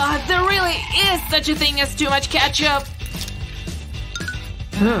 Ugh, there really is such a thing as too much ketchup.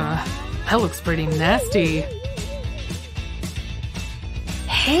 That looks pretty nasty.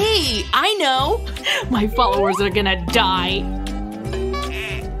 Hey, I know! My followers are gonna die.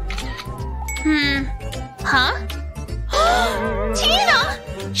 Huh? Tina!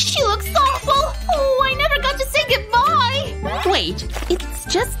 She looks awful! Oh, I never got to say goodbye! Wait, it's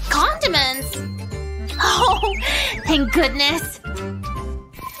just condiments. Oh, thank goodness.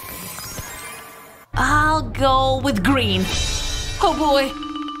 I'll go with green. Oh boy.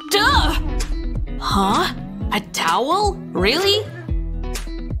 Duh! Huh? A towel? Really?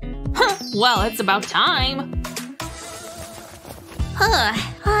 Huh, well, it's about time.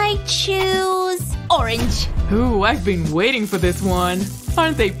 I choose orange. Ooh, I've been waiting for this one.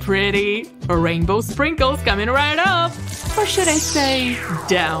 Aren't they pretty? Rainbow sprinkles coming right up. Or should I say,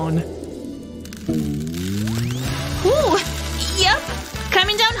 down? Ooh, yep.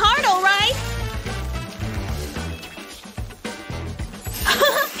 Coming down hard, all right.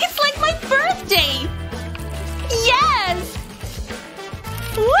 It's like my birthday. Yes.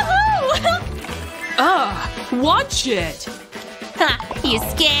 Woohoo! Watch it. You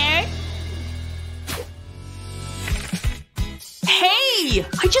scared? Hey!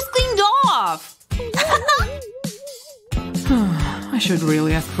 I just cleaned off! I should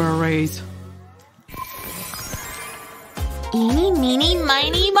really ask for a raise. Eeny, meeny,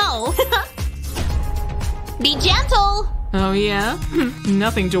 miny, mo. Be gentle! Oh yeah?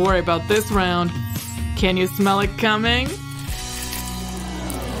 Nothing to worry about this round. Can you smell it coming?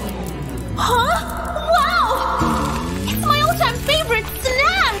 Huh? Wow! It's my all-time favorite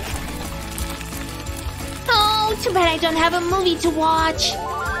snack! Oh, too bad I don't have a movie to watch.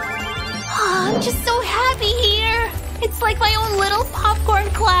 Oh, I'm just so happy here. It's like my own little popcorn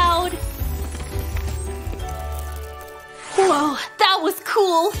cloud. Whoa, that was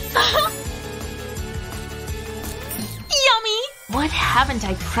cool! Yummy! What haven't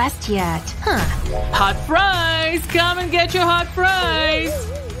I pressed yet? Hot fries! Come and get your hot fries!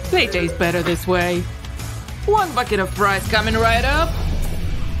 They taste better this way. 1 bucket of fries coming right up.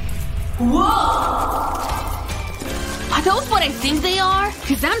 Whoa! Are those what I think they are?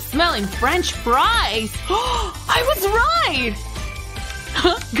 Cause I'm smelling French fries! I was right!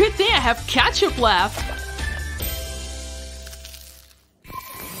 Good thing I have ketchup left.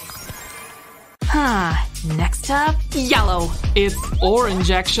 Next up, yellow. It's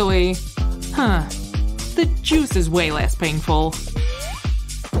orange, actually. The juice is way less painful.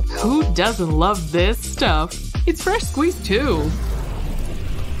 Who doesn't love this stuff? It's fresh squeezed, too.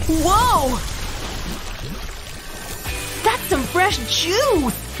 Whoa! That's some fresh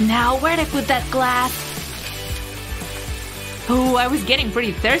juice! Now, where'd I put that glass? Oh, I was getting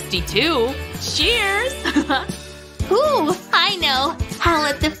pretty thirsty, too. Cheers! Ooh, I know. I'll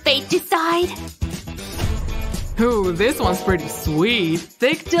let the fate decide. Ooh, this one's pretty sweet.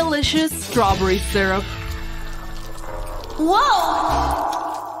 Thick, delicious strawberry syrup.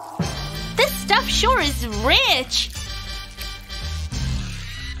 Whoa! This stuff sure is rich.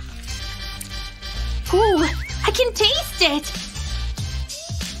 Ooh, I can taste it.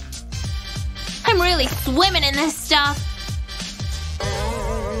 I'm really swimming in this stuff.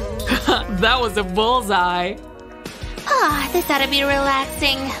 That was a bullseye. This ought to be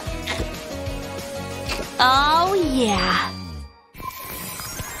relaxing. Oh, yeah.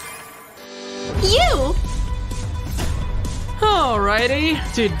 You! Alrighty,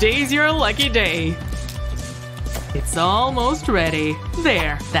 today's your lucky day. It's almost ready.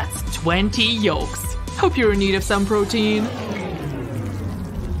 There, that's 20 yolks. Hope you're in need of some protein.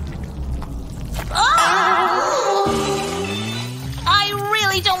 Oh! I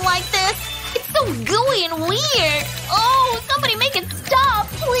really don't like this. It's so gooey and weird. Oh, somebody make it stop,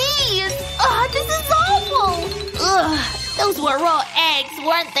 please. This is awful. Ugh, those were raw eggs,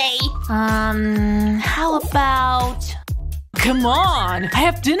 weren't they? How about… Come on, I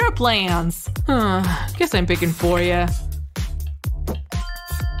have dinner plans. Guess I'm picking for ya.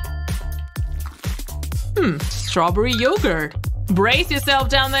 Strawberry yogurt. Brace yourself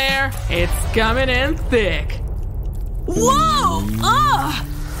down there. It's coming in thick. Whoa! Ugh!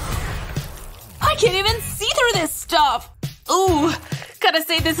 I can't even see through this stuff. Ooh, gotta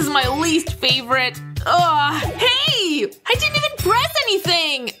say this is my least favorite. Hey! I didn't even press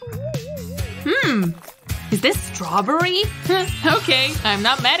anything! Is this strawberry? Okay, I'm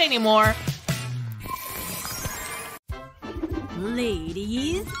not mad anymore.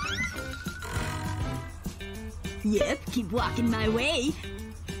 Ladies. Yep, keep walking my way.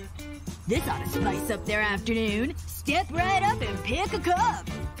 This ought to spice up their afternoon. Step right up and pick a cup.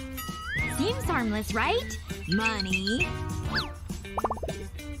 Seems harmless, right? Money.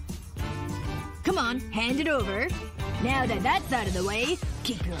 Come on, hand it over. Now that that's out of the way,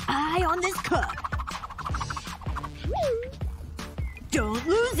 keep your eye on this cup. Don't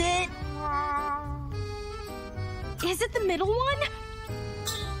lose it! Is it the middle one?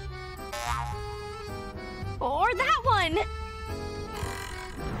 Or that one?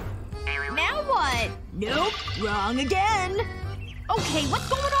 Now what? Nope, wrong again. Okay, what's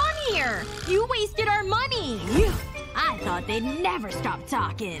going on here? You wasted our money! I thought they'd never stop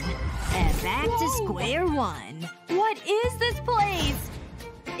talking. And back to square one. What is this place?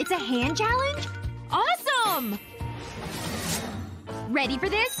 It's a hand challenge? Awesome! Ready for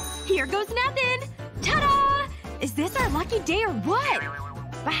this? Here goes nothing! Ta-da! Is this our lucky day or what?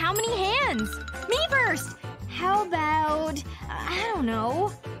 But how many hands? Me first! How about… I don't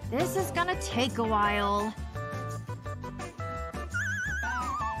know. This is gonna take a while.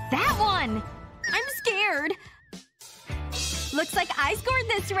 That one! I'm scared. Looks like I scored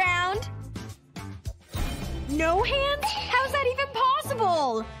this round. No hands? How's that even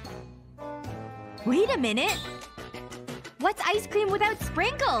possible? Wait a minute. What's ice cream without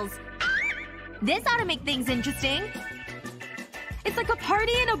sprinkles? This ought to make things interesting. It's like a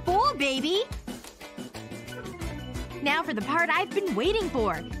party in a bowl, baby! Now for the part I've been waiting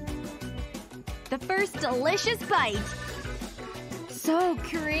for. The first delicious bite. So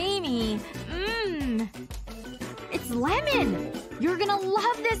creamy. Mmm. It's lemon! You're gonna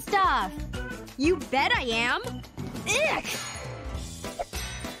love this stuff! You bet I am! Ugh!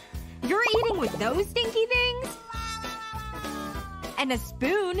 You're eating with those stinky things? And a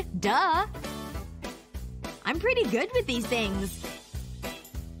spoon, duh! I'm pretty good with these things.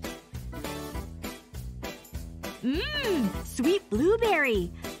 Mmm! Sweet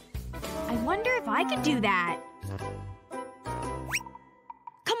blueberry! I wonder if I could do that.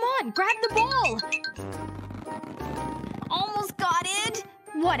 Come on, grab the bowl! Almost got it!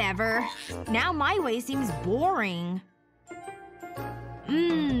 Whatever. Now my way seems boring.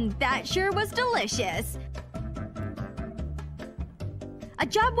 That sure was delicious. A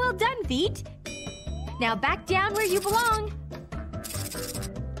job well done, feet. Now back down where you belong.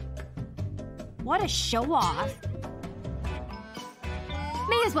 What a show-off.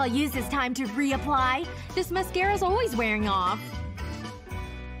 May as well use this time to reapply. This mascara's always wearing off.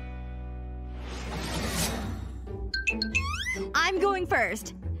 I'm going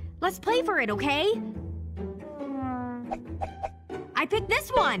first. Let's play for it, okay? I picked this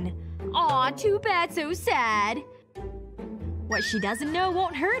one! Aw, too bad, so sad. What she doesn't know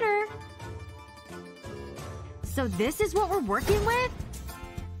won't hurt her. So this is what we're working with?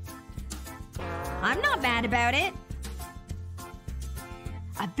 I'm not mad about it.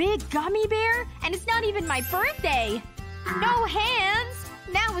 A big gummy bear? And it's not even my birthday! No hands!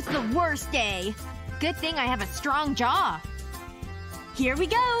 Now it's the worst day. Good thing I have a strong jaw. Here we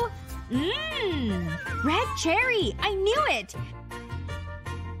go! Red cherry! I knew it!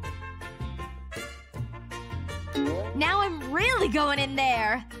 Now I'm really going in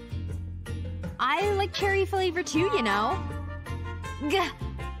there! I like cherry flavor too, you know.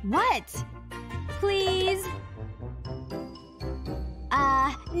 What? Please?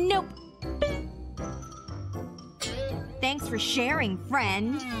 Nope. Thanks for sharing,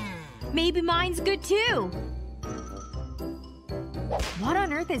 friend. Maybe mine's good too. What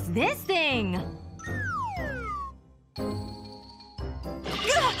on earth is this thing?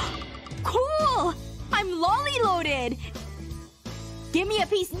 Cool! I'm lolly-loaded! Give me a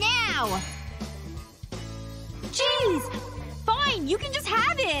piece now! Jeez! Fine, you can just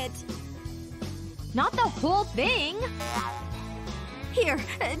have it! Not the whole thing! Here,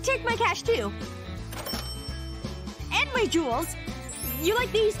 take my cash too. And my jewels! You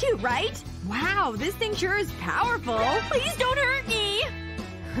like these too, right? Wow, this thing sure is powerful. Please don't hurt me!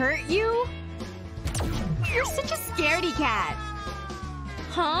 Hurt you? You're such a scaredy cat.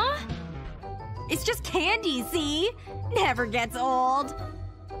 Huh? It's just candy, see? Never gets old.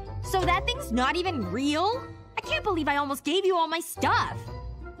 So that thing's not even real? I can't believe I almost gave you all my stuff.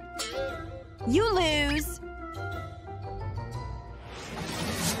 You lose.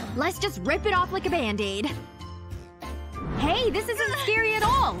 Let's just rip it off like a band-aid. Hey, this isn't scary at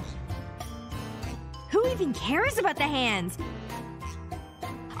all! Who even cares about the hands?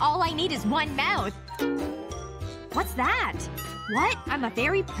 All I need is one mouth. What's that? What? I'm a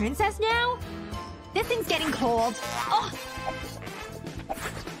fairy princess now? This thing's getting cold. Ugh.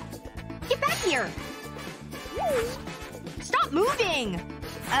 Get back here! Stop moving!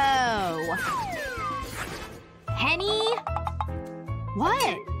 Oh. Penny?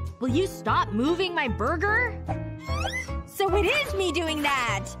 What? Will you stop moving my burger? So it is me doing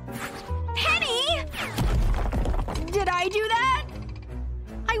that! Penny! Did I do that?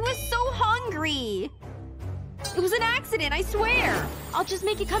 I was so hungry! It was an accident, I swear! I'll just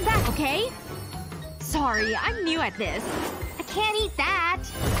make it come back, okay? Sorry, I'm new at this. I can't eat that!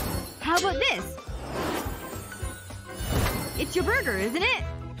 How about this? It's your burger, isn't it?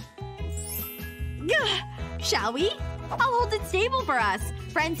 Gah! Shall we? I'll hold it stable for us.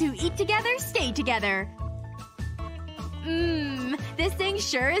 Friends who eat together stay together. This thing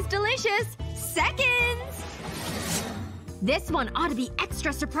sure is delicious. Seconds! This one ought to be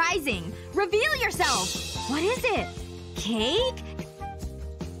extra surprising. Reveal yourself! What is it? Cake?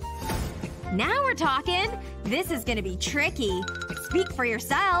 Now we're talking. This is gonna be tricky. Speak for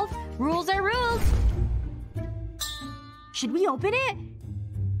yourself. Rules are rules. Should we open it?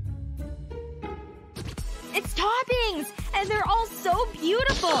 It's toppings! And they're all so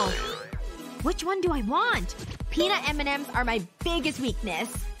beautiful! Which one do I want? Peanut M&Ms are my biggest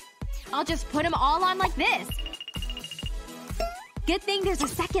weakness. I'll just put them all on like this. Good thing there's a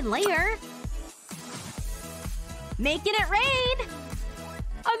second layer. Making it rain!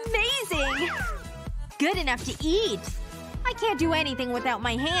 Amazing! Good enough to eat. I can't do anything without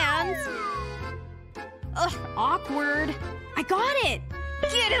my hands. Ugh, awkward. I got it!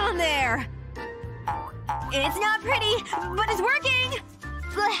 Get on there! It's not pretty, but it's working!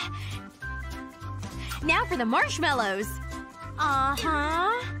 Ugh. Now for the marshmallows.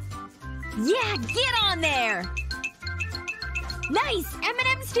 Uh-huh. Yeah, get on there! Nice!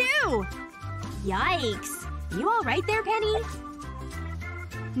 M&Ms too! Yikes. You alright there, Penny?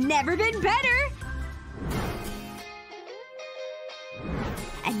 Never been better!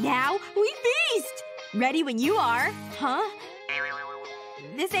 And now, we feast! Ready when you are. Huh?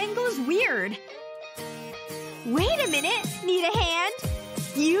 This angle is weird. Wait a minute! Need a hand?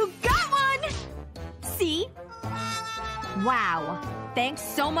 You got one! See? Wow. Thanks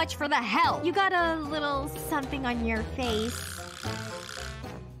so much for the help. You got a little something on your face.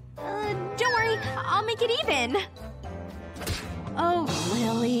 Don't worry. I'll make it even. Oh,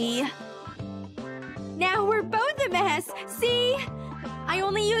 Lily. Now we're both a mess. See? I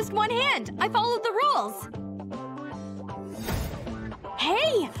only used one hand. I followed the rules.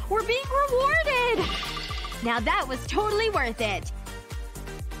 Hey! We're being rewarded! Now that was totally worth it.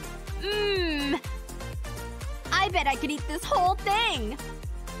 I bet I could eat this whole thing.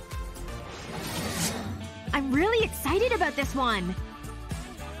 I'm really excited about this one.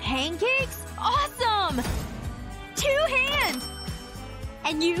 Pancakes? Awesome! 2 hands!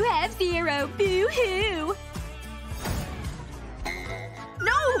 And you have 0. Boo-hoo!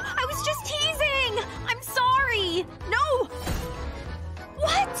 No! I was just teasing! I'm sorry! No!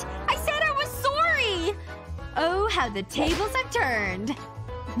 What? I said I was sorry! Oh, how the tables have turned.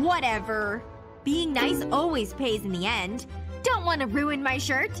 Whatever. Being nice always pays in the end. Don't want to ruin my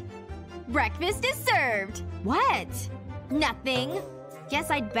shirt. Breakfast is served. What? Nothing. Guess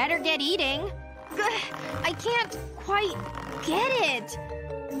I'd better get eating. I can't quite get it.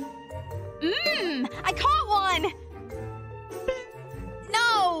 I caught one!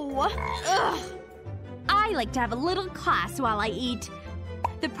 No! Ugh. I like to have a little class while I eat.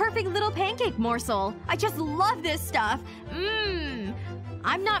 The perfect little pancake morsel. I just love this stuff.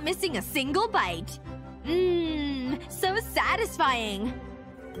 I'm not missing a single bite. So satisfying.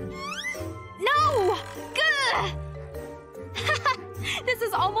 No! Gah! This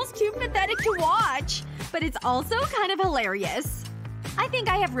is almost too pathetic to watch. But it's also kind of hilarious. I think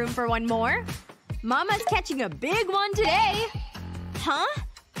I have room for one more. Mama's catching a big one today. Huh?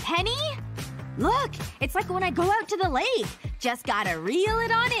 Penny? Look! It's like when I go out to the lake. Just gotta reel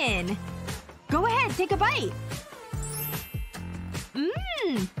it on in. Go ahead, take a bite.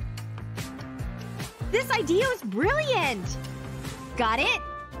 This idea was brilliant! Got it?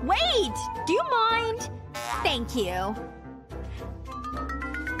 Wait! Do you mind? Thank you.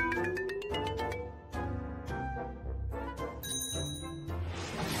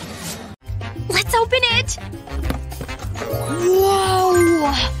 Let's open it!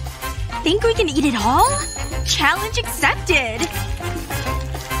 Whoa! Think we can eat it all? Challenge accepted!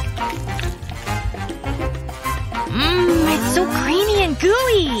 It's so creamy and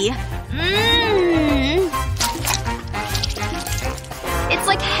gooey! It's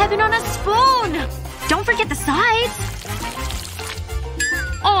like heaven on a spoon! Don't forget the sides!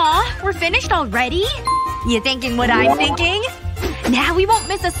 Aw, we're finished already? You thinking what I'm thinking? Now we won't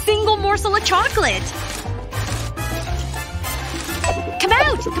miss a single morsel of chocolate! Come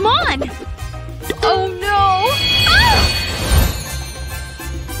out! Come on! Oh no! Ah!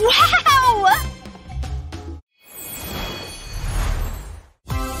 Wow!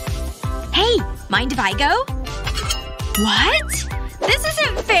 Hey! Mind if I go? What? This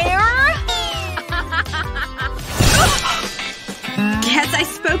isn't fair! Guess I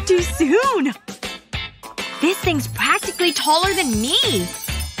spoke too soon! This thing's practically taller than me!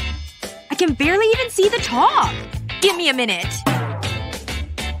 I can barely even see the top! Give me a minute.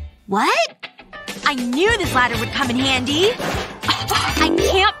 What? I knew this ladder would come in handy! I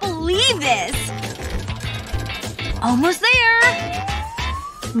can't believe this! Almost there!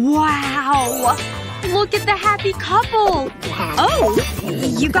 Wow! Look at the happy couple! Oh!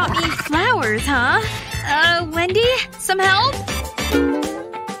 You got me flowers, huh? Wendy? Some help?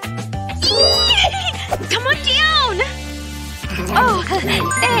 Come on down! Oh,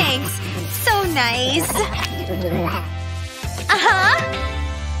 thanks. So nice.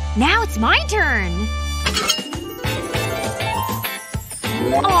 Now it's my turn.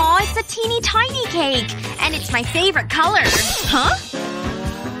 Aw, it's a teeny tiny cake. And it's my favorite color. Huh?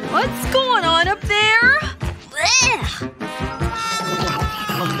 What's going on up there? Ugh.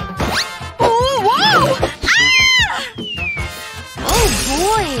 Oh, whoa! Ah! Oh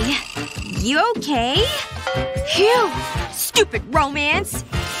boy. You okay? Phew! Stupid romance!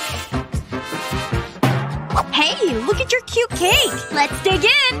 Hey, look at your cute cake! Let's dig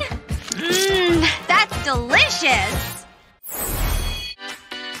in! That's delicious!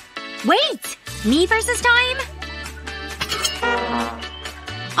 Wait! Me versus time?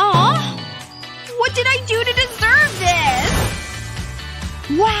 Aw! What did I do to deserve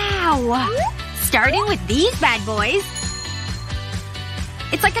this? Wow! Starting with these bad boys.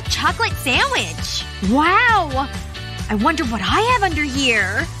 It's like a chocolate sandwich. Wow! I wonder what I have under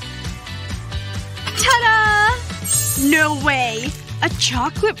here. Ta-da! No way! A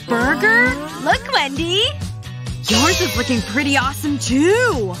chocolate burger? Look, Wendy! Yours is looking pretty awesome,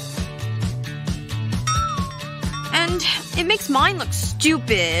 too! And It makes mine look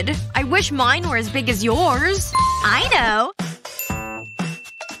stupid. I wish mine were as big as yours. I know.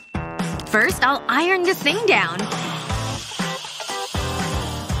 First, I'll iron this thing down.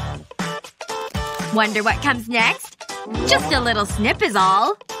 Wonder what comes next? Just a little snip is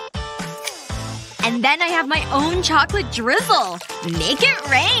all. And then I have my own chocolate drizzle. Make it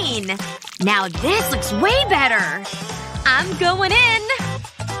rain! Now this looks way better! I'm going in!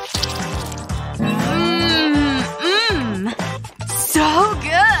 So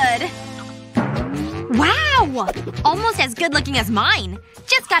good! Wow! Almost as good looking as mine.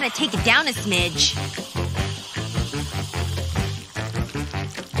 Just gotta take it down a smidge.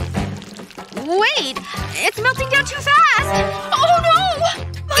 Wait! It's melting down too fast! Oh no!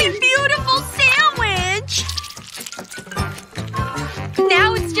 My beautiful sandwich!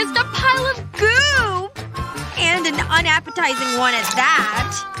 Now it's just a pile of goop! And an unappetizing one at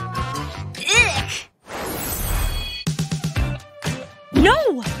that. Ugh!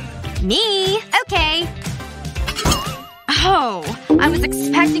 No! Me? Okay. Oh. I was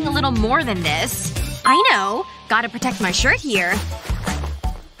expecting a little more than this. I know. Gotta protect my shirt here.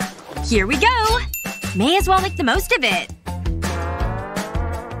 Here we go! May as well make the most of it.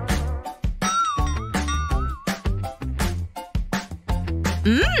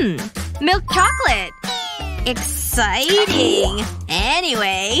 Milk chocolate! Exciting!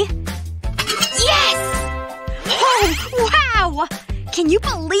 Anyway… Yes! Oh, wow! Can you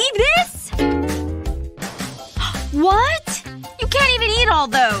believe this? What? You can't even eat all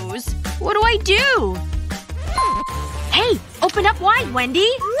those. What do I do? Hey! Open up wide,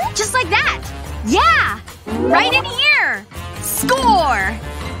 Wendy! Just like that! Yeah! Right in here! Score!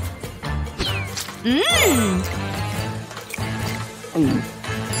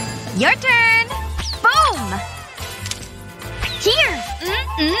 Your turn! Boom! Here!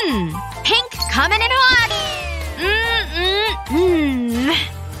 Pink coming in hot!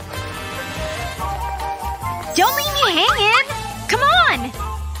 Don't leave me hanging! Come on!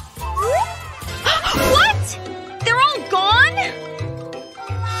 What?! They're all gone?!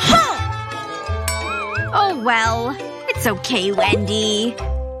 Huh! Oh well. It's okay, Wendy.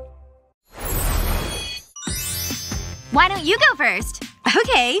 Why don't you go first?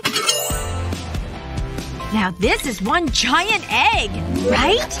 Okay. Now this is one giant egg,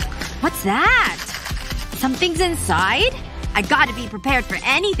 right? What's that? Something's inside? I gotta be prepared for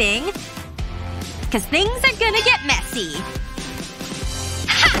anything. 'Cause things are gonna get messy.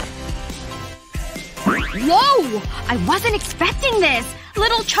 Ha! Whoa! I wasn't expecting this!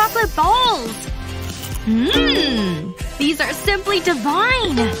 Little chocolate balls! These are simply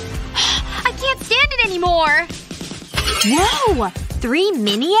divine! I can't stand it anymore! Whoa! 3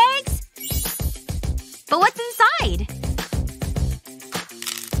 mini eggs? But what's inside?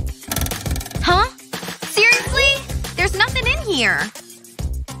 Huh? Seriously? There's nothing in here.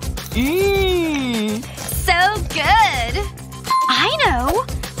 So good! I know!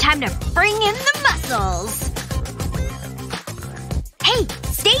 Time to bring in the muscles! Hey,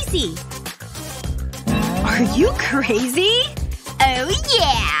 Stacy! Are you crazy? Oh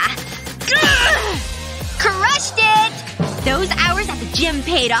yeah! Ugh! Crushed it! Those hours at the gym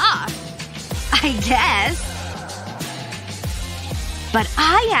paid off. I guess. But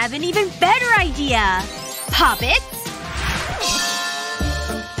I have an even better idea! Poppets?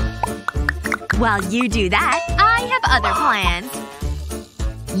 While you do that, I have other plans.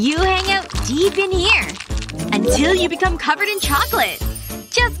 You hang out deep in here. Until you become covered in chocolate.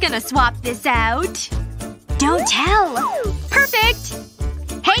 Just gonna swap this out. Don't tell. Perfect!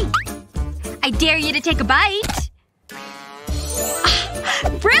 Hey! I dare you to take a bite.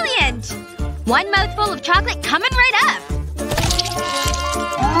 Brilliant! One mouthful of chocolate coming right up.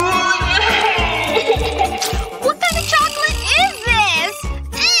 What kind of chocolate is this?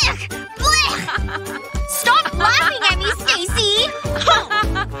 Ugh! Blech! Stop laughing at me, Stacy!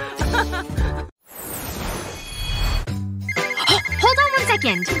 Hold on 1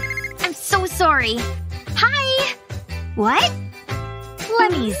 second. I'm so sorry. Hi! What?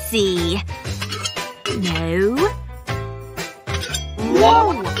 Let me see. No.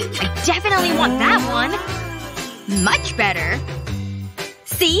 Whoa! I definitely want that one. Much better.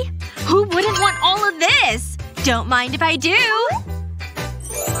 See? Who wouldn't want all of this? Don't mind if I do.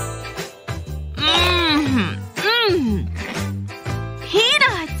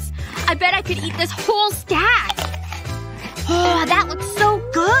 Peanuts! I bet I could eat this whole stack. Oh, that looks so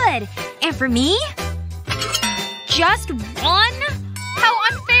good. And for me? Just one? How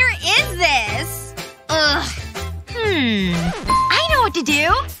unfair is this? Ugh. I know what to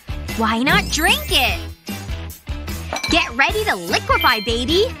do. Why not drink it? Get ready to liquefy,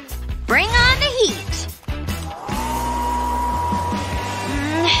 baby. Bring on the heat.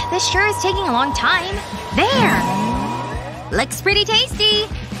 This sure is taking a long time. There! Looks pretty tasty.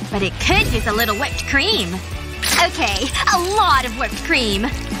 But it could use a little whipped cream. Okay, a lot of whipped cream.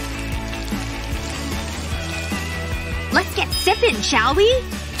 Let's get sipping, shall we?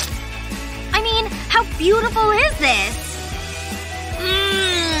 I mean, how beautiful is this?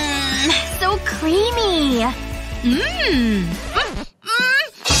 Mmm, so creamy. Mmm.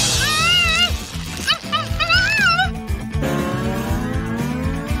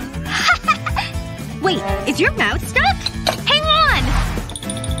 Wait, is your mouth stuck? Hang on!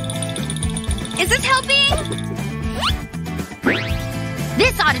 Is this helping?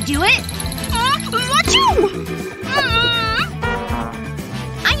 This ought to do it. Achoo!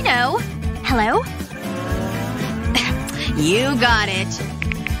 I know. Hello? You got it.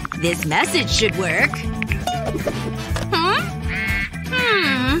 This message should work.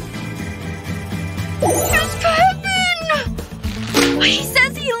 It's Kevin! He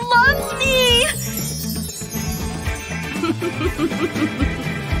says he loves me!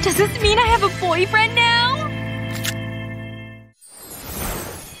 Does this mean I have a boyfriend now?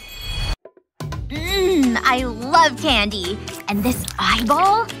 I love candy. And this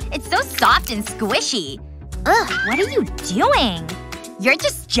eyeball? It's so soft and squishy. Ugh, what are you doing? You're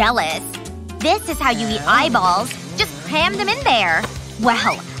just jealous. This is how you eat eyeballs. Just cram them in there.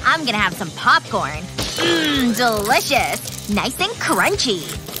 Well, I'm gonna have some popcorn. Mmm, delicious. Nice and crunchy.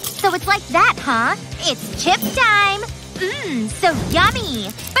 So it's like that, huh? It's chip time. Mmm, so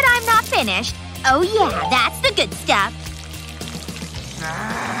yummy. But I'm not finished. Oh yeah, that's the good stuff.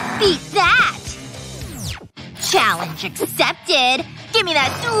 Beat that! Challenge accepted! Give me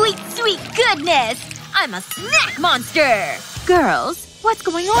that sweet, sweet goodness! I'm a snack monster! Girls, what's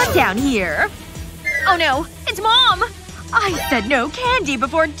going on down here? Oh no, it's Mom! I said no candy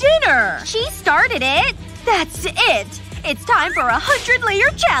before dinner! She started it! That's it! It's time for a 100-layer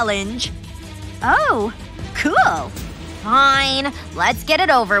challenge! Oh, cool. Fine. Let's get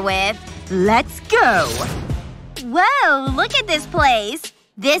it over with. Let's go. Whoa, look at this place.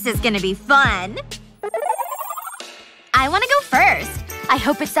 This is gonna be fun. I wanna go first. I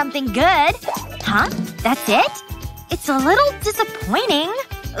hope it's something good. Huh? That's it? It's a little disappointing.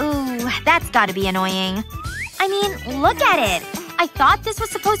 Ooh, that's gotta be annoying. I mean, look at it. I thought this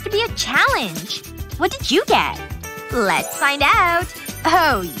was supposed to be a challenge. What did you get? Let's find out.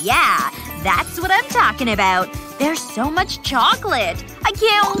 Oh yeah. That's what I'm talking about. There's so much chocolate. I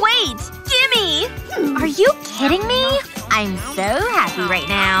can't wait. Gimme! Are you kidding me? I'm so happy right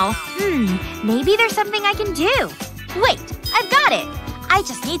now. Maybe there's something I can do. Wait. I've got it. I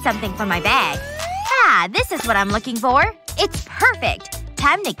just need something for my bag. Ah, this is what I'm looking for. It's perfect.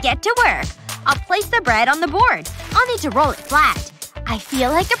 Time to get to work. I'll place the bread on the board. I'll need to roll it flat. I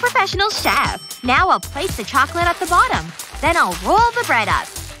feel like a professional chef. Now I'll place the chocolate at the bottom. Then I'll roll the bread up.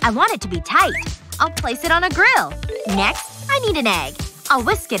 I want it to be tight. I'll place it on a grill. Next, I need an egg. I'll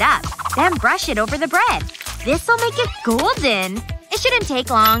whisk it up. Then brush it over the bread. This'll make it golden. It shouldn't take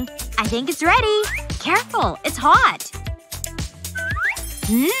long. I think it's ready. Careful, it's hot.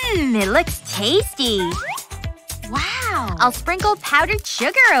 It looks tasty. Wow. I'll sprinkle powdered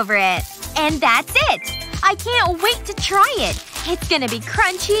sugar over it. And that's it! I can't wait to try it. It's gonna be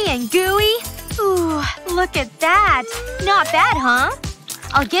crunchy and gooey. Ooh, look at that. Not bad, huh?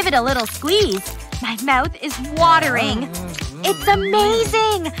 I'll give it a little squeeze. My mouth is watering. It's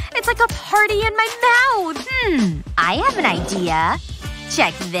amazing! It's like a party in my mouth! I have an idea.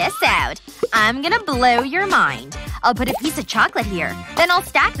 Check this out. I'm gonna blow your mind. I'll put a piece of chocolate here. Then I'll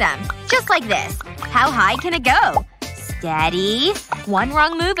stack them. Just like this. How high can it go? Steady. One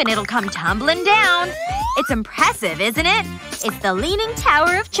wrong move and it'll come tumbling down. It's impressive, isn't it? It's the Leaning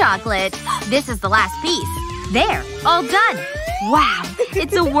Tower of Chocolate. This is the last piece. There. All done. Wow.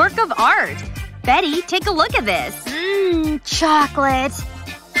 It's a work of art. Betty, take a look at this. Chocolate.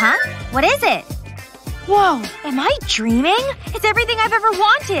 Huh? What is it? Whoa. Am I dreaming? It's everything I've ever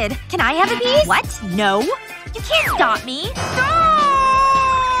wanted. Can I have a piece? What? No. You can't stop me. No!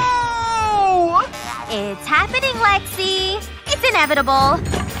 It's happening, Lexi. It's inevitable.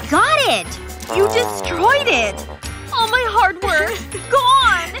 Got it! You destroyed it! All my hard work.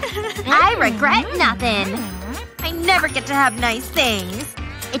 Gone! I regret nothing. I never get to have nice things.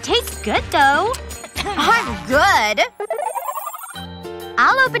 It tastes good, though. I'm good.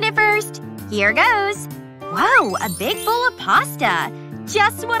 I'll open it first. Here goes. Whoa, a big bowl of pasta.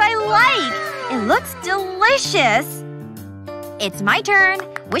 Just what I like. It looks delicious. It's my turn.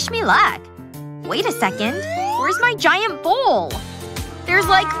 Wish me luck. Wait a second. Where's my giant bowl? There's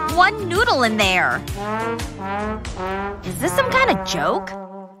like one noodle in there. Is this some kind of joke?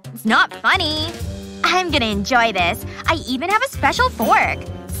 It's not funny. I'm gonna enjoy this. I even have a special fork.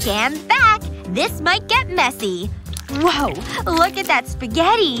 Stand back. This might get messy. Whoa. Look at that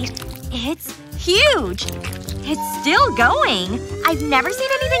spaghetti. It's huge. It's still going. I've never seen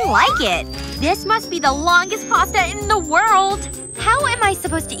anything like it. This must be the longest pasta in the world. How am I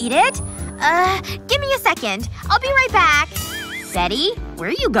supposed to eat it? Give me a second. I'll be right back. Betty? Where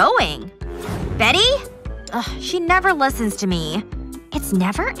are you going? Betty? Ugh, she never listens to me. It's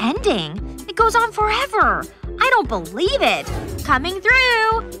never ending. It goes on forever. I don't believe it. Coming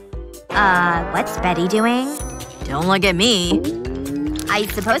through. What's Betty doing? Don't look at me. I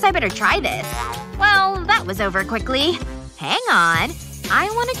suppose I better try this. Well, that was over quickly. Hang on. I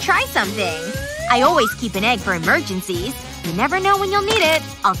want to try something. I always keep an egg for emergencies. You never know when you'll need it.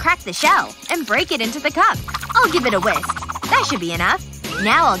 I'll crack the shell and break it into the cup. I'll give it a whisk. That should be enough.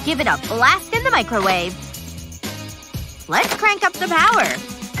 Now I'll give it a blast in the microwave. Let's crank up the power.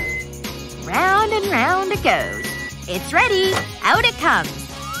 Round and round it goes. It's ready. Out it comes.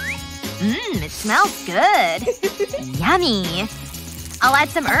 Mmm, it smells good. Yummy. I'll add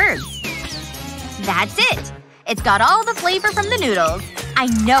some herbs. That's it. It's got all the flavor from the noodles. I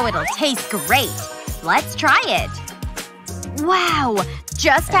know it'll taste great. Let's try it. Wow.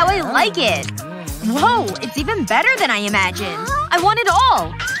 Just how I like it. Whoa. It's even better than I imagined. I want it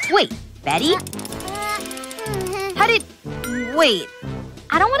all. Wait. Betty? How did… Wait.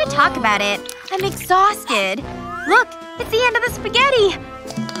 I don't want to talk about it. I'm exhausted. Look. It's the end of the spaghetti.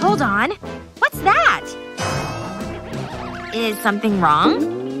 Hold on. What's that? Is something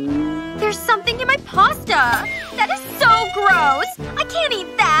wrong? There's something in my pasta. That is so gross. I can't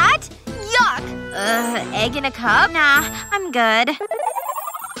eat that. Yuck. Egg in a cup? Nah, I'm good.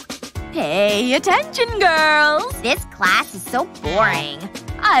 Pay attention, girls. This class is so boring.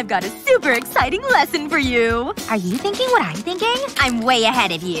 I've got a super exciting lesson for you. Are you thinking what I'm thinking? I'm way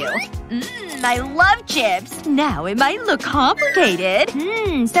ahead of you. I love chips. Now it might look complicated.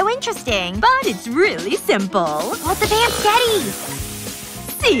 So interesting. But it's really simple. Hold the pan steady.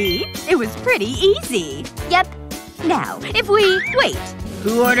 See? It was pretty easy. Yep. Now, if we… Wait.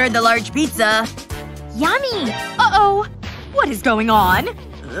 Who ordered the large pizza? Yummy. Uh-oh. What is going on?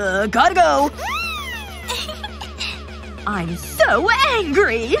 Gotta go. I'm so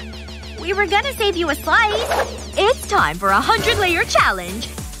angry. We were gonna save you a slice. It's time for a 100-layer challenge.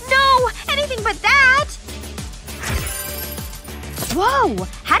 No! Anything but that! Whoa!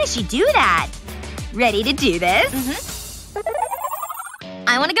 How does she do that? Ready to do this?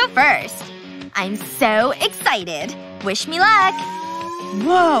 I wanna go first. I'm so excited. Wish me luck.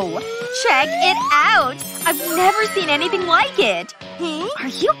 Whoa! Check it out! I've never seen anything like it. Are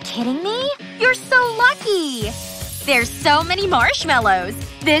you kidding me? You're so lucky! There's so many marshmallows.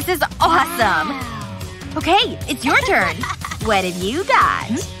 This is awesome. Okay, it's your turn. What have you got?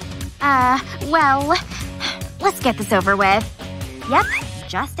 Well… Let's get this over with. Yep,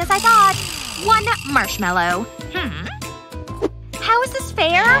 just as I thought. 1 marshmallow. How is this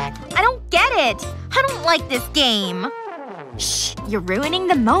fair? I don't get it. I don't like this game. Shh, you're ruining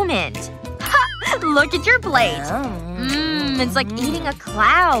the moment. Ha! Look at your plate. It's like eating a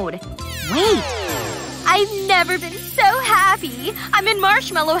cloud. Wait. I've never been so happy. I'm in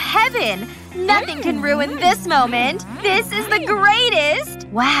marshmallow heaven. Nothing can ruin this moment. This is the greatest.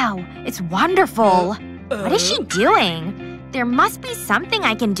 Wow. It's wonderful. What is she doing? There must be something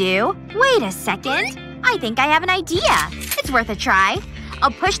I can do. Wait a second. I think I have an idea. It's worth a try.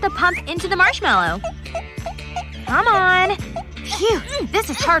 I'll push the pump into the marshmallow. Come on. Phew. This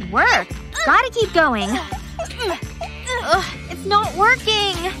is hard work. Gotta keep going. Ugh. It's not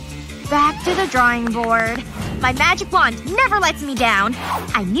working. Back to the drawing board. My magic wand never lets me down.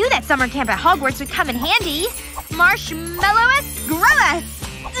 I knew that summer camp at Hogwarts would come in handy. Marshmallow-us, grow-us.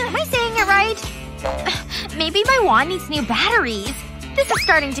 Am I saying it right? Maybe my wand needs new batteries. This is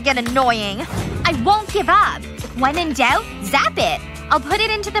starting to get annoying. I won't give up. When in doubt, zap it. I'll put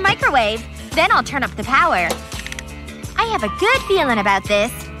it into the microwave. Then I'll turn up the power. I have a good feeling about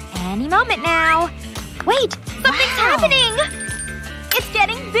this. Any moment now. Wait! Something's happening! It's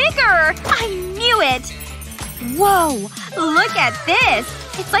getting bigger! I knew it! Whoa! Look at this!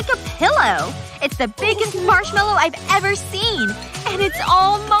 It's like a pillow! It's the biggest marshmallow I've ever seen! And it's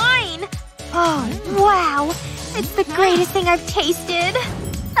all mine! Oh, wow! It's the greatest thing I've tasted!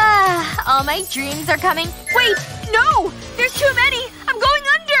 All my dreams are coming… Wait! No! There's too many! I'm going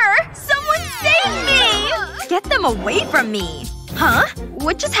under! Someone save me! Get them away from me! Huh?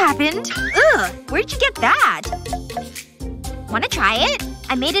 What just happened? Ugh! Where'd you get that? Wanna try it?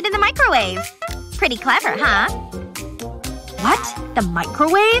 I made it in the microwave. Pretty clever, huh? What? The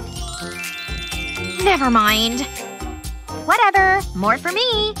microwave? Never mind. Whatever. More for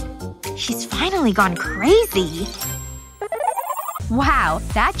me. She's finally gone crazy. Wow,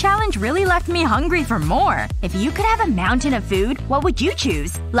 that challenge really left me hungry for more. If you could have a mountain of food, what would you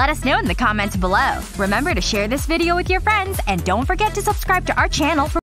choose? Let us know in the comments below. Remember to share this video with your friends, and don't forget to subscribe to our channel for